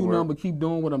can't do nothing but keep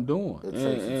doing what I'm doing. It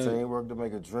takes teamwork to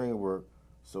make a dream work.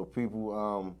 So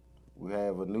people, we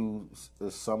have a new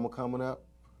summer coming up.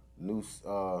 New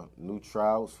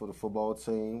trials for the football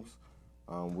teams.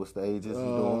 What's the ages we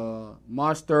doing?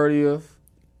 March 30th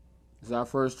is our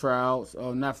first trials.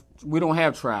 We don't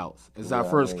have trials. It's our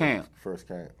first camp. First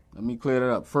camp. Let me clear that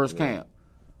up. First camp.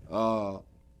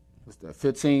 What's that?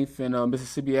 15th in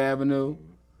Mississippi Avenue.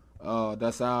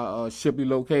 That's our Shipley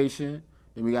location.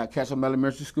 Then we got Ketchum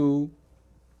Elementary School.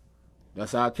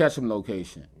 That's our Ketchum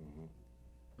location.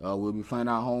 We'll be playing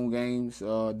our home games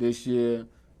this year.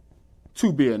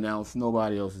 To be announced.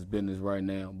 Nobody else's business right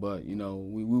now. But,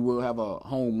 we will have a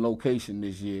home location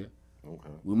this year. Okay.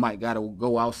 We might got to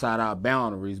go outside our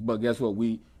boundaries. But guess what?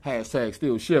 We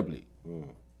 #still Shipley.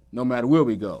 No matter where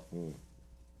we go.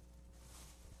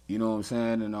 You know what I'm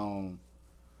saying? And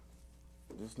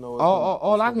just know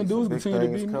all I can do is continue to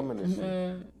be coming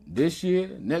this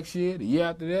year, next year, the year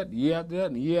after that, the year after that,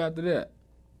 and the year after that.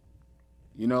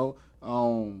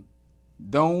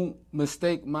 Don't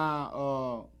mistake my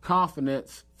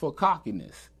confidence for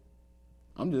cockiness.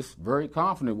 I'm just very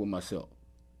confident with myself,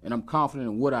 and I'm confident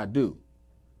in what I do.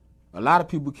 A lot of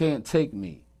people can't take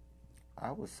me.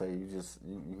 I would say you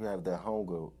have that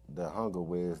hunger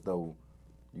where as though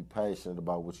you're passionate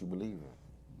about what you believe in.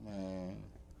 Man.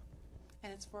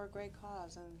 And it's for a great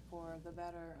cause and for the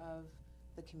better of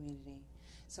the community.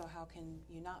 So how can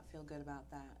you not feel good about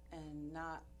that and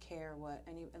not care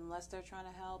unless they're trying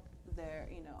to help, they're,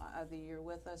 either you're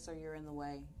with us or you're in the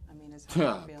way. I mean, it's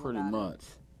how I feel pretty about much.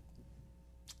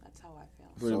 That's how I feel.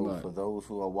 Pretty much. For those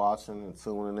who are watching and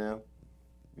tuning in,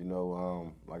 you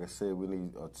know, like I said, we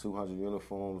need 200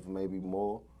 uniforms, maybe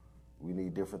more. We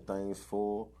need different things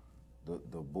for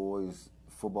the boys'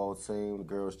 football team, the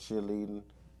girls' cheerleading,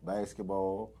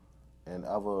 basketball, and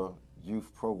other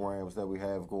youth programs that we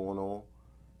have going on.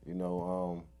 You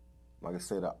know, like I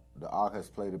said, the ARC has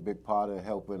played a big part in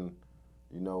helping,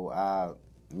 you know, our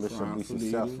mission be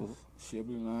successful.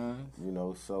 Shipping lines. You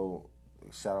know, so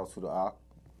shout out to the ARC,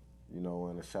 you know,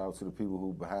 and a shout out to the people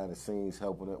who behind the scenes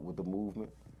helping it with the movement.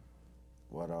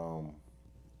 But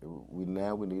we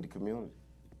need the community.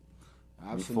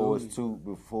 Absolutely.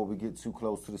 Before we get too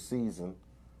close to the season,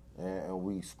 and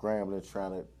we scrambling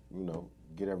trying to, you know,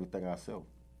 get everything ourselves.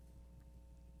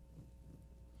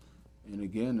 And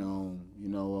again, you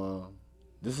know,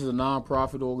 this is a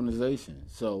nonprofit organization,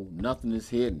 so nothing is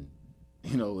hidden.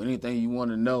 You know, anything you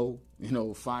want to know, you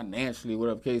know, financially,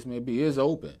 whatever case may be, is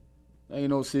open. There ain't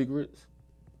no secrets.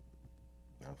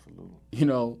 Absolutely. You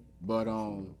know, but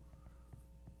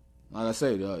like I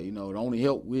said, you know, the only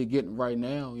help we're getting right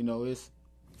now, you know, is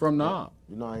from NOB.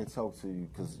 You know, I ain't talked to you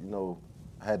because, you know,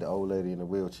 I had the old lady in the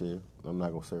wheelchair. I'm not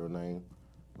going to say her name,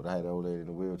 but I had the old lady in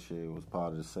the wheelchair who was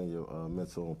part of the senior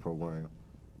mentoring program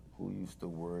who used to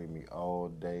worry me all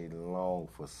day long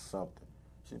for something.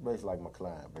 She's basically like my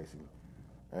client, basically.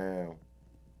 And,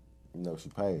 you know, she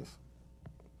passed.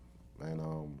 And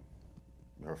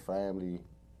her family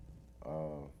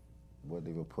wouldn't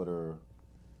even put her,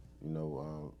 you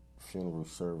know, funeral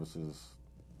services,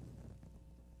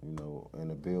 you know, in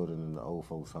the building in the old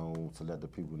folks' home to let the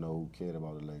people know who cared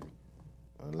about the lady.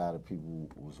 And a lot of people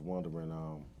was wondering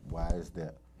why is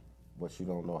that, but you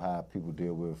don't know how people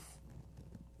deal with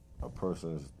a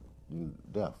person's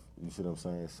death. You see what I'm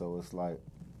saying? So it's like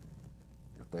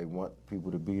if they want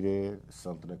people to be there,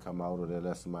 something to come out or they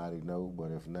let somebody know. But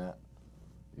if not,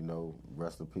 you know,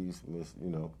 rest in peace, Miss,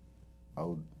 you know,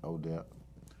 Odette.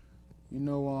 You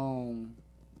know,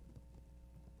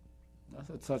 that's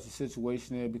a touchy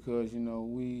situation there because, you know,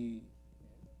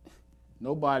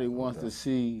 nobody wants to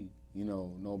see, you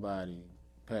know, nobody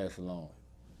pass along.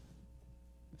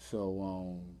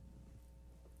 So,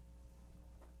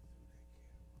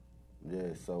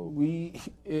 yeah, so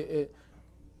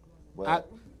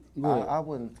I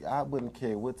wouldn't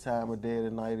care what time of day or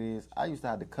night it is. I used to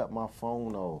have to cut my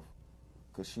phone off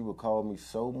because she would call me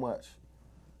so much,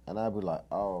 and I'd be like,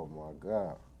 oh my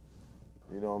God.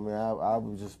 You know what I mean? I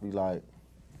would just be like,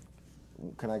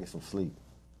 can I get some sleep?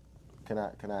 Can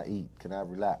I eat? Can I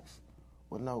relax?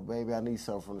 Well, no, baby, I need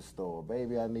something from the store.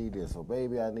 Baby, I need this. Or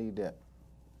baby, I need that.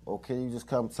 Or can you just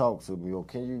come talk to me? Or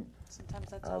can you? Sometimes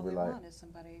that's all they want is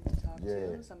somebody to talk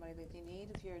to, somebody that they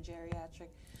need. If you're a geriatric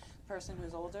person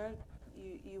who's older,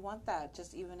 you want that,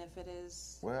 just even if it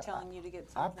is telling you to get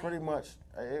something. I pretty much,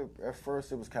 at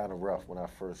first it was kind of rough when I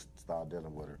first started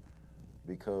dealing with her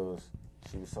because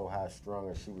she was so high-strung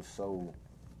and she was so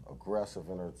aggressive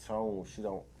in her tone. She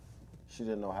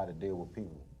didn't know how to deal with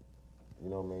people. You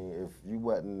know what I mean? If you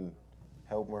wasn't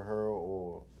helping her,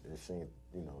 or if she,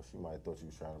 you know, she might have thought you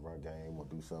was trying to run game or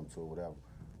do something to her, whatever.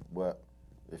 But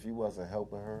if you wasn't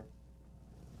helping her,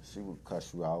 she would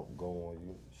cuss you out, go on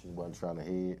you. She wasn't trying to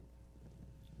hit.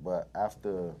 But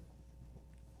after,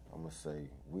 I'm gonna say,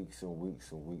 weeks and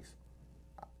weeks and weeks,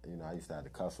 you know, I used to have to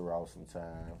cuss her out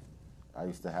sometimes. I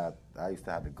used to have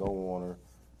to go on her,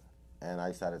 and I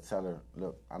used to have to tell her,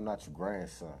 look, I'm not your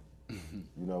grandson.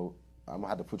 You know, I'm gonna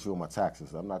have to put you on my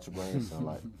taxes. I'm not your grandson.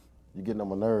 Like, you're getting on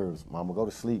my nerves. Mama, go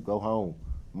to sleep, go home.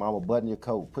 Mama, button your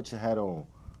coat, put your hat on.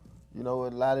 You know, a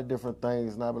lot of different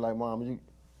things. And I'd be like, Mom,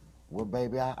 well,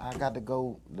 baby, I got to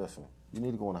go. Listen, you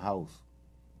need to go in the house.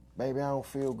 Baby, I don't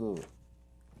feel good.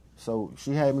 So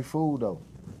she had me food, though.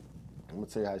 I'm going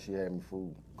to tell you how she had me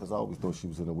food, because I always thought she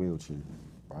was in a wheelchair,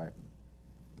 right?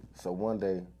 So one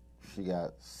day, she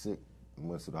got sick and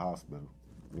went to the hospital,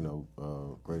 you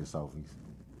know, Greater Southeast,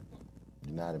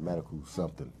 United Medical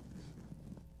something.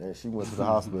 And she went to the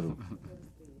hospital.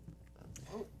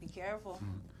 Oh, be careful.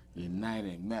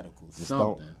 United Medical Just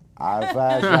something. I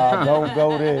advise y'all, don't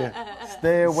go there.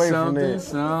 Stay away from there.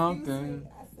 Something.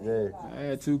 Yeah. I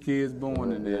had 2 kids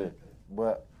born in there.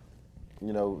 But,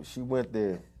 you know, she went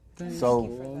there. So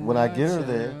when I get her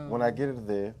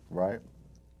there, right?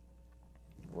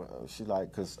 Well, she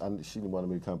like, cause she wanted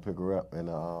me to come pick her up, and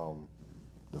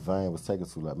the van was taking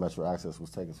too long. Metro Access was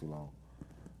taking too long.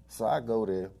 So I go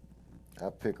there, I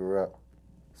pick her up.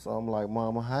 So I'm like,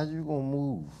 Mama, how you gonna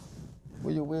move?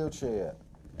 Where your wheelchair at?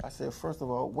 I said, first of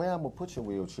all, where I'm gonna put your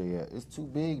wheelchair at? It's too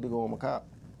big to go on my cot.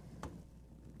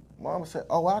 Mama said,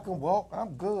 oh, I can walk. I'm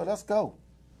good. Let's go.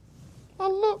 I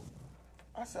look.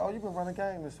 I said, oh, you been running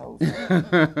game this whole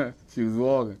time. She was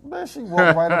walking. Man, she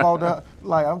walked right about that.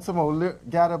 Like, I'm talking about,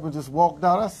 got up and just walked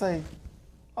out. I say,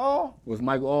 oh. Was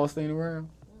Michael Allstain around?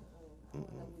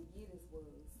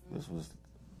 This was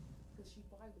because she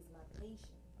probably was not patient.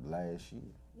 last year.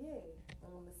 Yeah,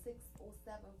 on the 6th or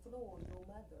 7th floor, your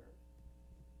mother.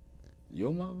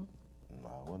 Your mother? No,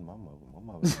 it wasn't my mother. My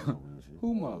mother was over this shit.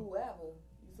 Who mother? Whoever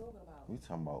you talking about. We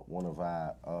talking about one of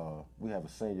our, we have a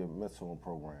senior mentoring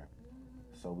program.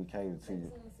 So we came to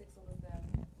you.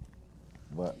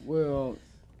 But well,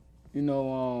 you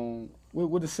know,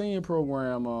 with the senior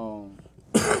program,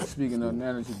 speaking of,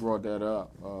 now that you brought that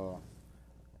up,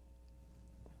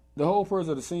 the whole purpose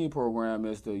of the senior program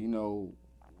is to, you know,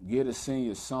 get a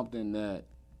senior something that,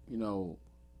 you know,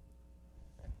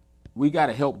 we got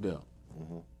to help them.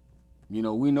 Mm-hmm.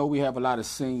 You know we have a lot of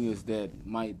seniors that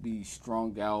might be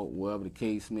strung out, whatever the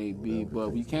case may be, but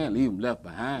we can't leave them left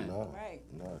behind. No, right.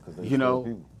 No, because they you know,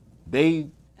 people. They,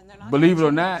 believe it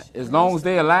or not, as long as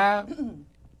they're alive,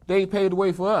 they paved the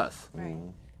way for us. Right.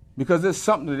 Because there's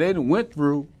something that they done went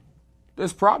through.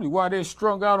 That's probably why they're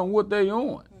strung out on what they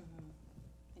on.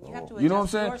 Mm-hmm. You know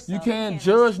what I'm saying? You can't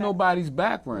judge nobody's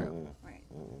background. Right.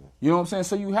 You know what I'm saying?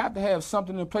 So you have to have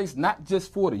something in place, not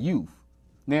just for the youth.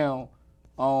 Now,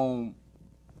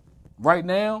 right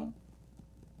now,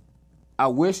 I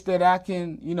wish that I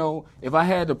can, you know, if I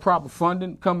had the proper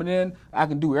funding coming in, I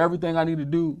can do everything I need to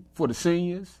do for the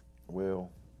seniors.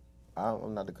 Well,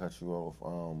 I'm not to cut you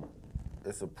off.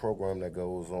 It's a program that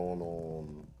goes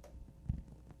on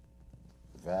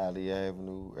Valley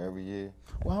Avenue every year.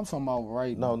 Well, I'm talking about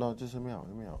right now. No, just hear me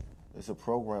out. It's a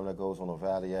program that goes on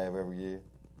Valley Ave every year.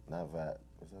 Not Valley.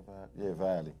 Is that Valley? Yeah,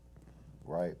 Valley.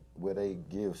 Right, where they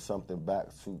give something back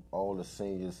to all the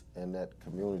seniors in that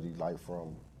community, like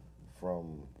from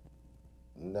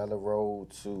Nella Road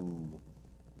to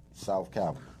South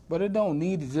Capitol. But it don't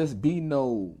need to just be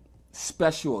no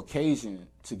special occasion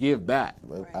to give back.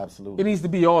 Right. Absolutely. It needs to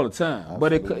be all the time.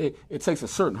 Absolutely. But it takes a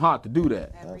certain heart to do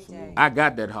that. Absolutely. I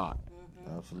got that heart.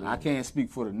 Mm-hmm. Absolutely. I can't speak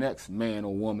for the next man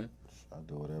or woman. I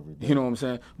do it every day. You know what I'm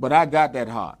saying? But I got that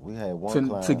heart. We had one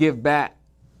client to give back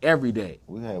every day.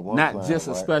 We had one not client, just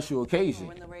a right? special occasion. Or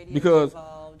when the radio because is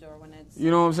involved or when it's,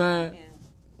 you know what I'm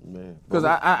saying? Because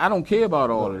I don't care about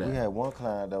all of that. We had one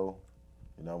client though,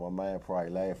 you know, my man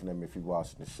probably laughing at me if he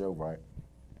watching the show, right?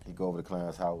 He go over to the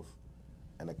client's house,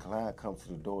 and the client comes to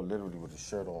the door literally with his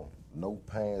shirt on, no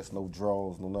pants, no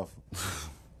drawers, no nothing.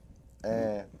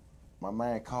 And my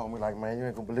man called me like, man, you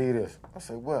ain't gonna believe this. I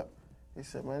said, what? He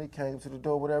said, man, he came to the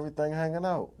door with everything hanging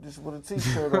out, just with a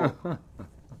t-shirt on.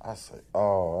 I said,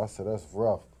 that's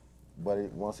rough. But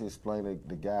once he explained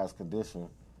the guy's condition,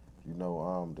 you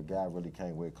know, the guy really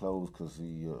can't wear clothes because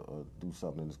he do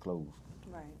something in his clothes.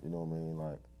 Right. You know what I mean?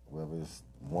 Like, whether it's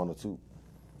one or two,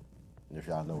 if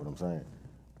y'all know what I'm saying.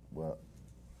 But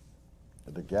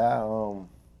the guy,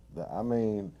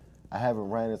 I haven't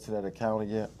ran into that encounter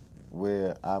yet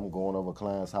where I'm going over a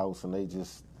client's house and they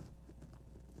just,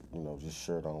 you know, just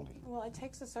shirt only. Well, it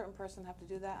takes a certain person to have to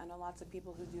do that. I know lots of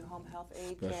people who do home health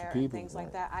aid Special care people, and things right.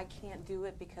 like that. I can't do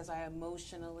it because I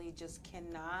emotionally just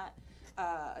cannot,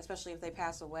 especially if they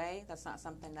pass away. That's not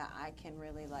something that I can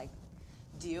really, like,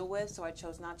 deal with, so I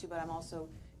chose not to, but I'm also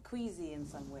queasy in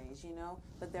some ways, you know?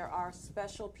 But there are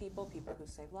special people who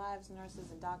save lives,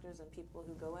 nurses and doctors and people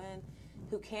who go in,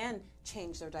 who can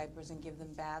change their diapers and give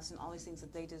them baths and all these things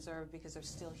that they deserve because they're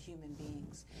still human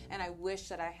beings. And I wish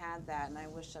that I had that, and I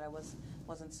wish that I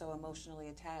wasn't so emotionally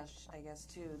attached, I guess,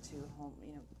 to home,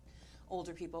 you know,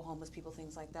 older people, homeless people,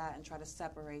 things like that, and try to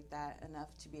separate that enough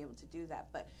to be able to do that.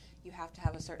 But you have to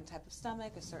have a certain type of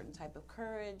stomach, a certain type of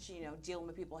courage, you know, dealing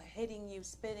with people hitting you,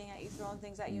 spitting at you, throwing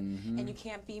things at you, and you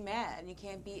can't be mad and you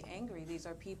can't be angry. These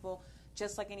are people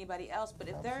just like anybody else, but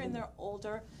if they're in their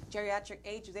older geriatric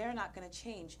age, they're not going to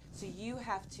change. So you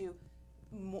have to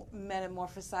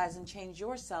metamorphosize and change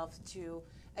yourself to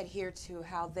adhere to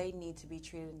how they need to be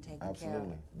treated and taken care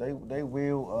of. Absolutely. They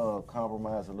will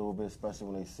compromise a little bit, especially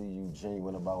when they see you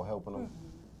genuine about helping them.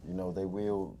 You know, they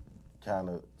will kind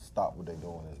of stop what they're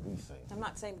doing, as we say. I'm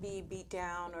not saying be beat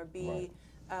down or be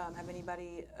have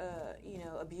anybody you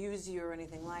know, abuse you or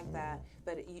anything like that,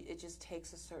 but it just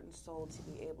takes a certain soul to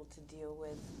be able to deal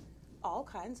with all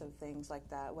kinds of things like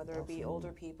that, whether it be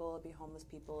older people, it be homeless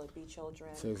people, it be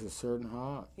children. It takes a certain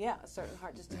heart. Yeah, a certain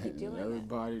heart just to keep doing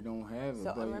Everybody don't have it.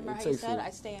 So but remember it how you said I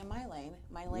stay in my lane.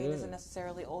 My lane isn't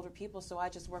necessarily older people, so I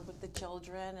just work with the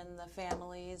children and the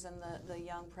families and the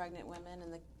young pregnant women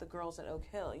and the girls at Oak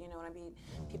Hill. You know what I mean?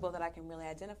 People that I can really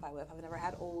identify with. I've never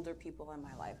had older people in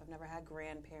my life. I've never had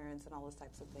grandparents and all those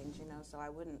types of things, you know, so I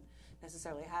wouldn't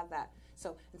necessarily have that.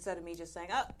 So instead of me just saying,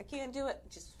 oh, I can't do it,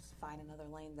 just find another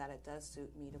lane that it does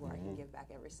suit me to where I can give back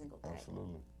every single day.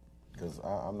 Absolutely. Because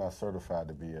I'm not certified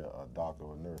to be a doctor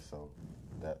or nurse, so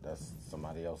that's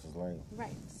somebody else's lane.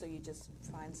 Right. So you just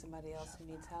find somebody else who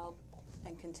needs help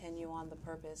and continue on the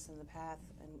purpose and the path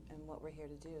and what we're here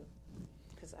to do.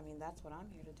 Because, I mean, that's what I'm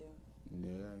here to do.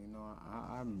 Yeah, you know,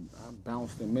 I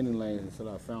bounced in many lanes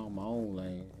until I found my own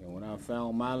lane. And when I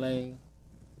found my lane,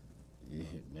 yeah,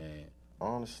 man.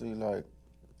 Honestly, like,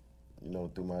 you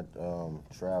know, through my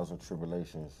trials and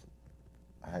tribulations,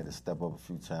 I had to step up a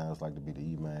few times, like to be the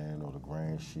E-Man or the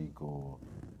Grand Sheik or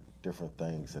different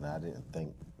things, and I didn't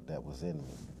think that was in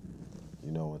me.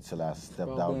 You know, until I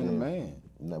stepped out there. Man.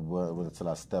 Until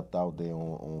I stepped out there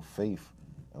on faith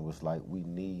and was like, we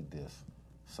need this.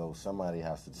 So somebody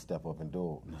has to step up and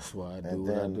do it. That's why I do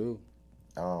what I do.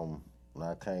 When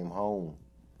I came home,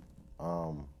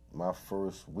 my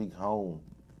first week home,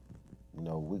 you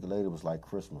know, a week later was like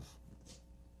Christmas.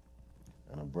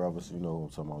 And the brothers, you know what I'm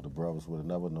talking about, the brothers with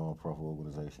another non-profit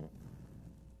organization,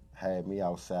 had me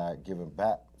outside giving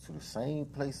back to the same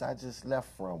place I just left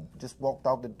from. Just walked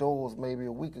out the doors maybe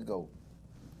a week ago.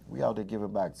 We out there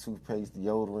giving back toothpaste,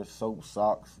 deodorant, soap,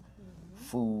 socks,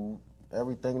 food,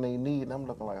 everything they need. And I'm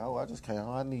looking like, oh, I just can't,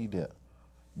 I need that.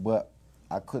 But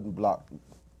I couldn't block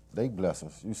they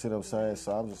blessings. You see what I'm saying?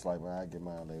 So I'm just like, man, I get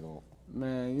mine later on.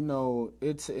 Man, you know,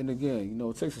 and again, you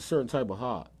know, it takes a certain type of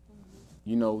heart.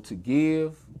 You know, to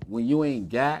give when you ain't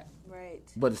got, right,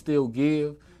 but to still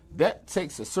give, that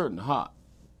takes a certain heart.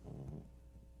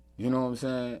 You know what I'm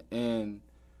saying? And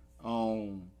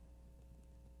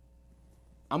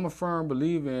I'm a firm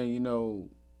believer in, you know,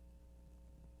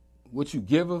 what you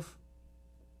giveth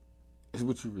is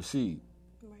what you receive.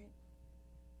 Right.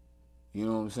 You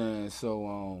know what I'm saying?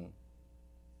 So,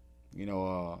 you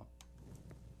know,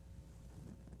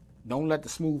 don't let the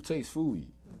smooth taste fool you.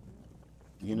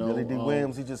 You know, Billy D.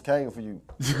 Williams, he just came for you.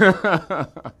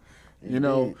 You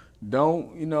know,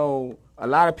 don't, you know, a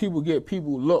lot of people get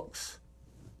people looks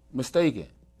mistaken.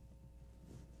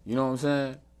 You know what I'm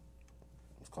saying?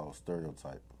 It's called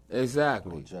stereotype.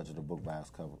 Exactly. Or judging the book by its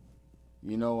cover.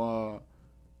 You know,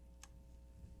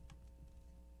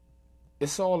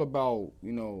 it's all about,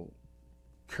 you know,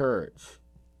 courage,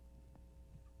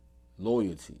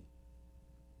 loyalty,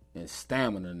 and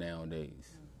stamina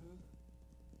nowadays.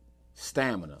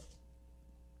 Stamina.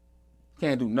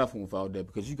 Can't do nothing without that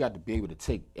because you got to be able to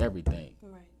take everything.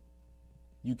 Right.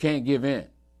 You can't give in.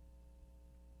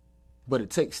 But it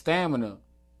takes stamina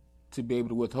to be able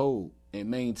to withhold and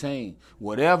maintain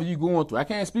whatever you're going through. I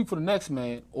can't speak for the next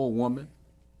man or woman.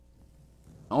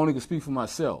 I only can speak for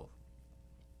myself.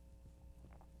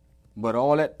 But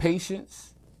all that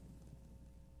patience,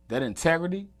 that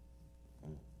integrity,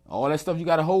 all that stuff you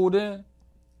got to hold in,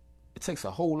 it takes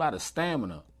a whole lot of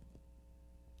stamina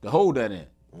to hold that in.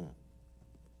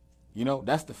 You know,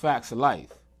 that's the facts of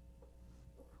life.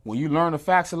 When you learn the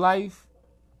facts of life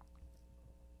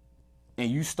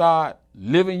and you start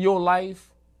living your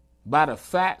life by the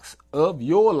facts of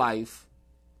your life,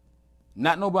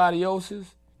 not nobody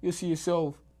else's, you'll see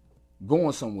yourself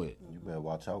going somewhere. You better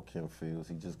watch out, Kim Fields.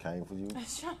 He just came for you.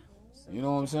 You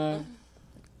know what I'm saying?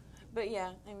 But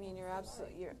yeah, I mean, you're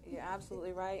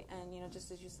absolutely right. And, you know,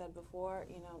 just as you said before,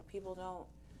 you know, people don't,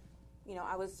 you know,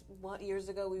 years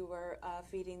ago we were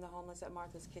feeding the homeless at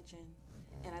Martha's Kitchen,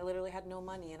 and I literally had no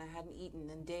money and I hadn't eaten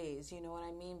in days, you know what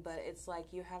I mean? But it's like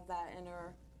you have that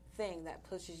inner thing that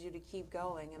pushes you to keep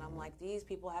going, and I'm like, these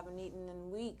people haven't eaten in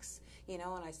weeks, you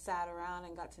know, and I sat around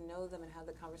and got to know them and had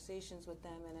the conversations with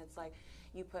them, and it's like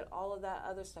you put all of that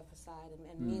other stuff aside,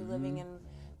 and me living in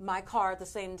my car at the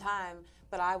same time,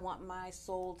 but I want my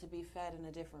soul to be fed in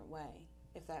a different way,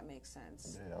 if that makes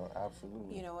sense. Yeah,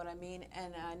 absolutely. You know what I mean?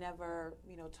 And I never,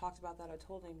 you know, talked about that or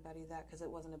told anybody that because it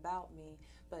wasn't about me,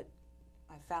 but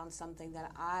I found something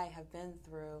that I have been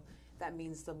through that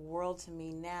means the world to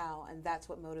me now, and that's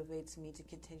what motivates me to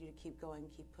continue to keep going,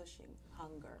 keep pushing.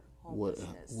 Hunger,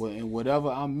 homelessness. And whatever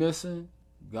I'm missing,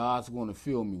 God's going to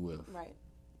fill me with. Right.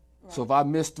 So if I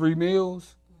miss 3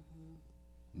 meals,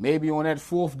 maybe on that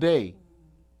 4th day,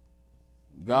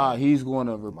 God, He's going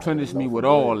to replenish me with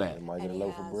all that. He might get a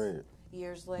loaf of bread.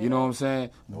 Years later. You know what I'm saying?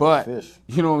 No but, fish.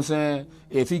 You know what I'm saying?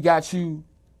 If He got you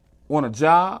on a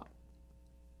job,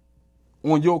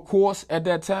 on your course at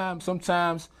that time,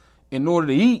 sometimes in order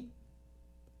to eat,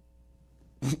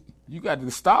 you got to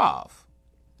starve.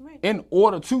 Right. In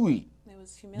order to eat. It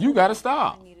was humility. You got to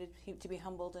starve. I needed to be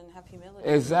humbled and have humility.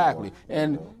 Exactly.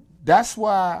 And that's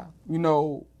why, you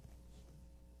know,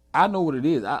 I know what it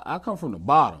is. I come from the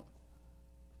bottom,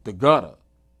 the gutter.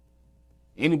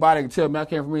 Anybody can tell me I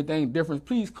came from anything different,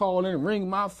 please call in, ring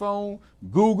my phone,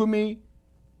 Google me,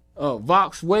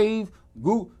 VoxWav,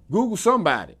 Google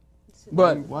somebody.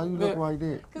 But why you look like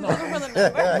that?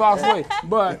 VoxWav.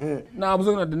 But I was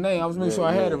looking at the name. I was making sure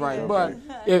I had it right. But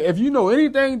if you know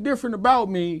anything different about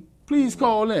me, please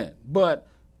call in. But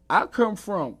I come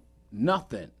from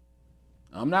nothing.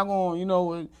 I'm not going, you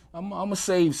know, I'm going to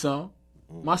save some.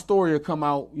 My story will come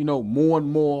out, you know, more and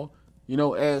more, you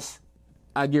know, as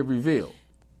I get revealed.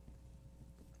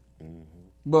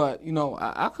 But, you know,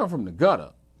 I come from the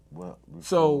gutter. Well,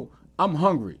 so I'm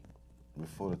hungry.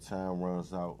 Before the time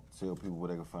runs out, tell people where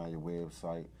they can find your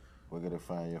website, where they can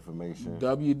find your information.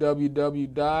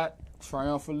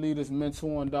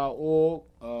 www.triumphantleadersmentoring.org.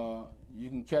 You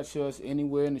can catch us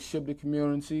anywhere in the Shipley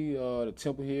community, the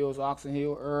Temple Hills, Oxon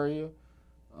Hill area.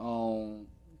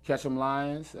 Ketchum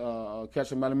Lions,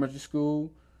 Ketchum Elementary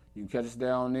School. You can catch us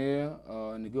down there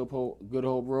in the Good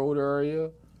Hope Road area.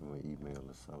 You want to email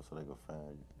us so they can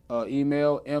find you.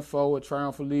 Email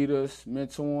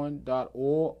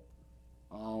info@triumphantleadersmentoring.org.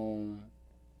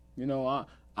 You know,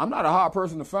 I'm not a hard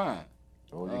person to find.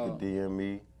 Or you can DM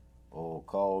me or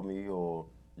call me, or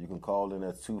you can call in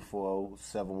at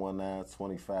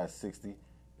 240-719-2560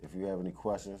 if you have any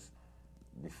questions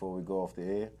before we go off the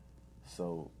air.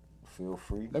 So feel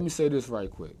free. Let me say this right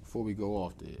quick before we go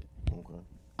off the air. Okay.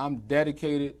 I'm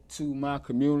dedicated to my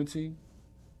community,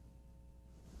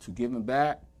 to giving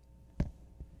back,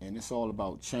 and it's all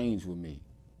about change with me.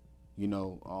 You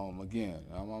know, again,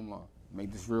 I'm going to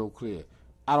make this real clear.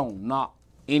 I don't knock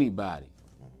anybody.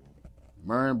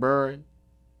 Murray Burry,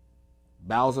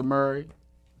 Bowser Murray.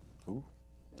 Who?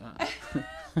 Stop.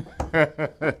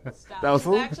 That was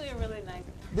who? Actually a really nice.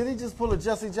 Did he just pull a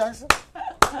Jesse Jackson?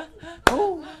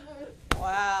 Who?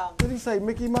 Wow. Did he say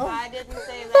Mickey Mouse? I didn't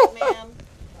say that, ma'am.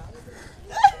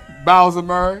 Bowser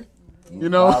Murray. You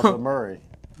know? Bowser Murray.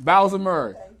 Bowser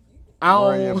Murray.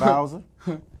 Murray and Bowser?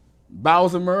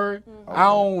 Bowser Murray. Okay. I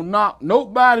don't knock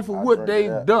nobody for what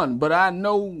they've done, but I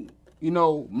know, you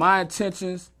know, my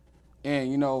intentions, and,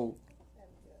 you know,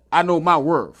 I know my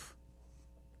worth.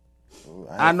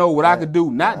 I know what I could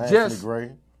do, not just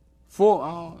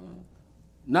for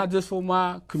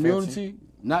my community,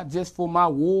 not just for my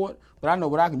ward, but I know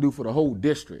what I can do for the whole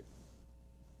district.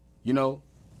 You know?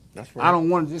 That's right. I don't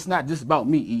want it's not just about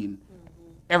me eating.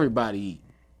 Everybody eat.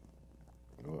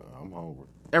 I'm hungry.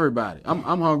 Everybody. I'm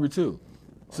hungry too.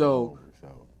 So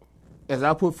as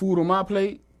I put food on my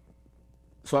plate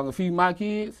so I can feed my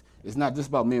kids, it's not just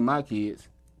about me and my kids.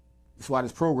 That's why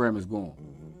this program is going.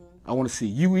 I want to see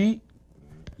you eat,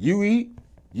 you eat,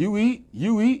 you eat,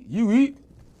 you eat, you eat.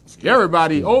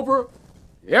 Everybody over.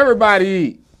 Everybody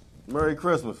eat. Merry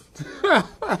Christmas.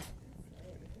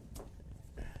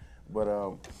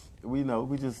 But we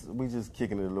just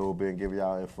kicking it a little bit and giving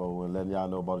y'all info and letting y'all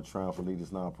know about the Triumphant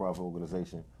Leaders nonprofit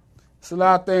organization. It's a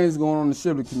lot of things going on in the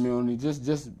Shipley community.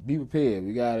 Just be prepared.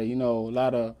 We got a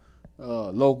lot of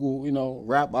local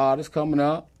rap artists coming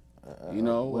up. We're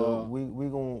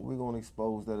gonna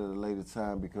expose that at a later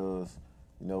time because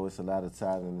it's a lot of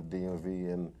time in the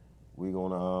DMV, and we're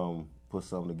gonna put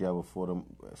something together for them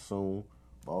soon.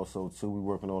 But also too,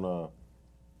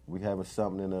 we having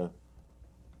something in the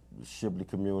Shipley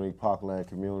community, Parkland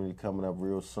community coming up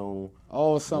real soon.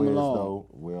 All summer long.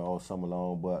 We're all summer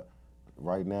long, but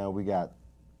right now we got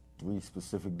 3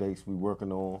 specific dates we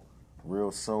working on real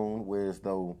soon, whereas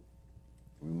though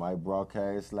we might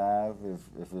broadcast live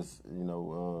if it's in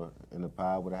the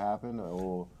power to happen,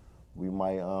 or we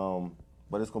might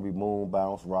but it's gonna be moon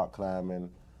bounce, rock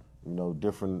climbing,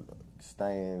 different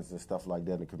stands and stuff like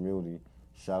that in the community.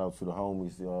 Shout out to the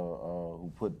homies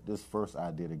who put this first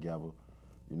idea together.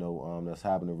 That's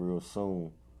happening real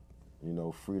soon.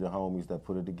 Free the homies that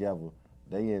put it together.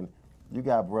 You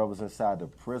got brothers inside the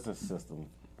prison system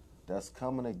that's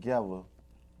coming together,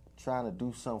 trying to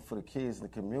do something for the kids in the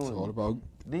community. It's all about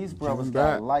these brothers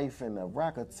got life in a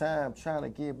rack of time trying to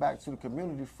give back to the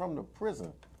community from the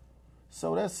prison.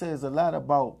 So that says a lot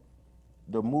about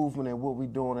the movement and what we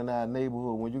doing in our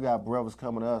neighborhood when you got brothers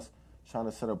coming to us trying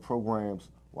to set up programs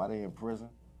while they in prison,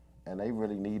 and they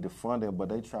really need the funding, but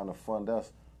they trying to fund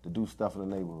us to do stuff in the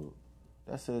neighborhood.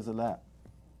 That says a lot.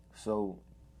 So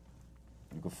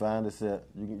you can find us at,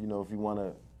 if you want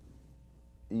to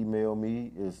email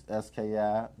me, it's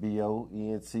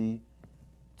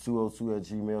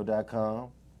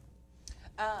skiboent202@gmail.com.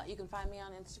 You can find me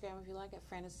on Instagram if you like at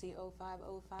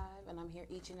Fantasy0505, and I'm here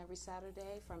each and every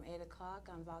Saturday from 8 o'clock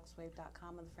on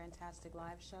VoxWav.com on the Fantastic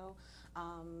Live Show.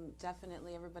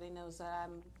 Definitely everybody knows that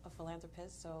I'm a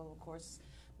philanthropist, so of course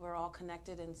We're all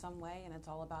connected in some way, and it's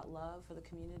all about love for the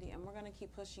community, and we're going to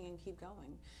keep pushing and keep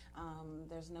going.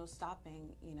 There's no stopping,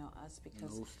 us,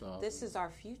 because this is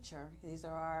our future. These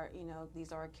are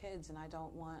our kids, and I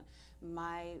don't want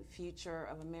my future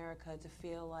of America to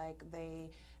feel like they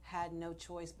had no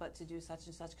choice but to do such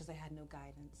and such because they had no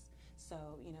guidance. So,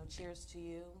 cheers to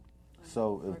you.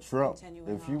 So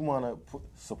if you want to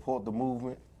support the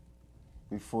movement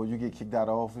before you get kicked out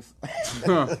of office,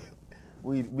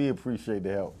 we appreciate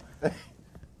the help.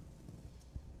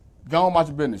 Go on about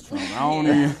your business, Trump. I don't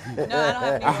even. No, I don't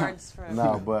have any words for it.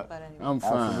 No, but anyway. I'm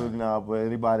fine. Absolutely not. But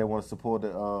anybody that want to support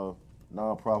the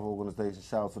nonprofit organization,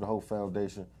 shout out to the whole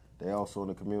foundation. They also in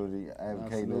the community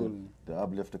advocating to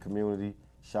uplift the community.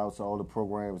 Shout out to all the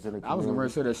programs in the community. I was going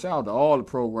to say that shout out to all the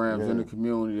programs in the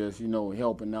community that's,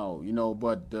 helping out,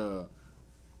 but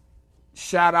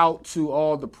shout out to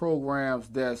all the programs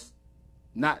that's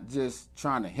not just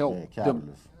trying to help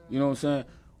them. You know what I'm saying?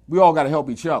 We all got to help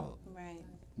each other. Right.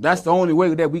 That's the only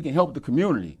way that we can help the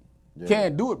community. You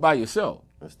can't do it by yourself.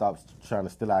 And stop trying to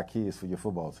steal our kids for your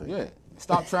football team. Yeah.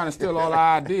 Stop trying to steal all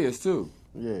our ideas, too.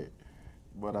 Yeah.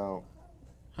 But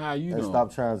how you doing?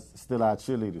 Stop trying to steal our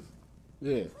cheerleaders.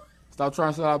 Yeah. Stop trying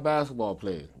to steal our basketball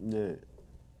players. Yeah.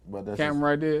 But that's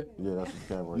camera right there? Yeah, that's the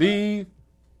camera. Leave.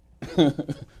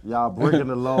 Y'all breaking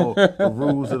the law, the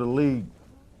rules of the league.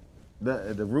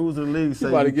 The rules of the league say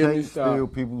you can't steal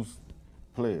people's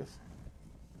players.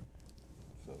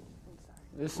 So.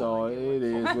 It's all, it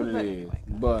is what it is.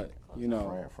 But,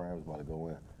 Fran was about to go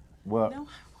in. Well,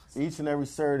 each and every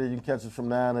Saturday you can catch us from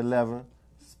 9 to 11.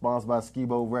 Sponsored by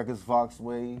Skibo Records,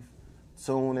 VoxWav.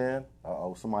 Tune in.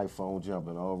 Somebody's phone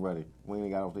jumping already. We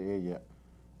ain't got off the air yet.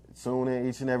 Tune in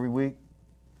each and every week.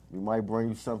 We might bring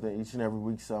you something each and every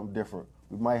week, something different.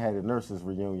 We might have a nurses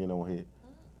reunion on here.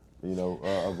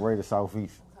 A Greater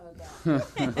Southeast.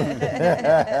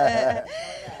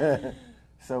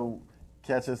 So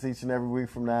catch us each and every week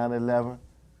from 9 to 11.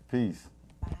 Peace.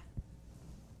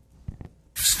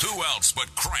 Who else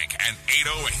but Crank and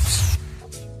 808s?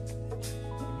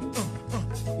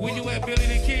 When you at Billy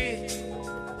the Kid?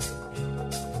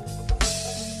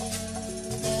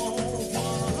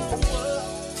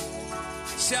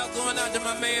 Shout going out to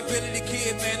my man Billy the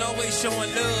Kid, man, always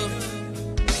showing love.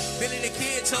 Billy the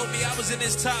Kid told me I was in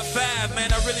his top 5,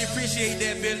 man. I really appreciate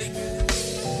that, Billy.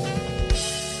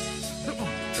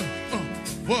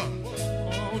 What?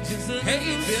 Hey,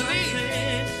 Billy.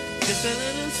 Just a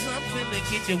little something to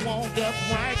get you warmed up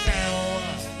right now.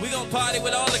 We gonna party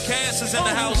with all the cancers in the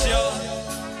house, y'all.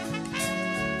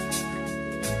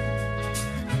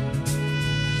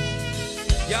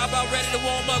 Y'all about ready to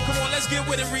warm up? Come on, let's get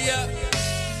with it, Rhea.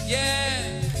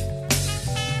 Yeah.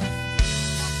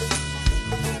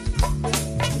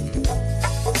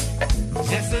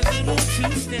 Just a little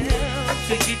two-step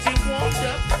to get you warmed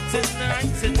up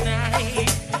tonight.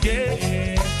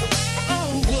 Yeah.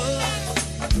 Oh, what?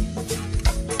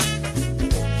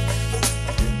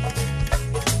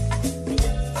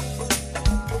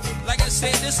 Like I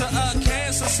said, this a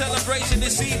cancer celebration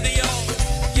this evening, y'all.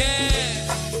 Yeah.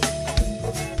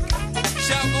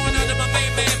 Shout going out to my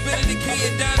main man, Billy the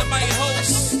Kid, Dynamite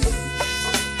host.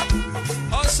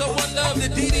 Also, one love to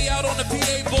Didi out on the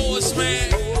PA boards, man.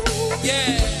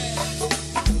 Yeah.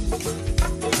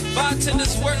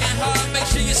 Bartenders working hard, make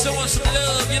sure you're showing some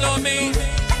love, you know what I mean?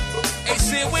 Hey,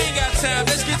 Sid, we ain't got time,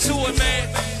 let's get to it, man.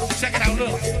 Check it out,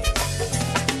 look.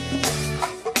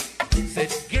 Said,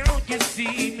 girl, you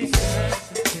see me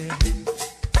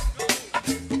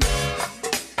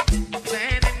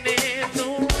standing in the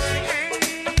rain.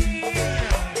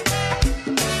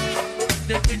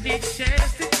 There's any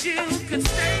chance that you could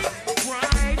stay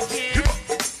right here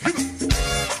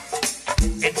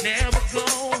and never go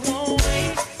away,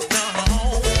 no.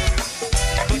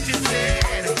 But you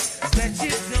said that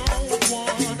you don't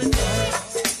wanna go,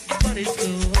 but it's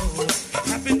cool.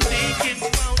 I've been thinking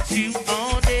about you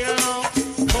all day long,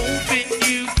 hoping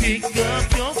you pick up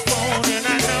your phone, and I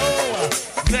know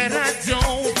that I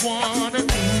don't wanna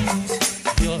lose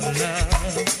your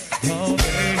love, oh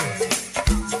baby.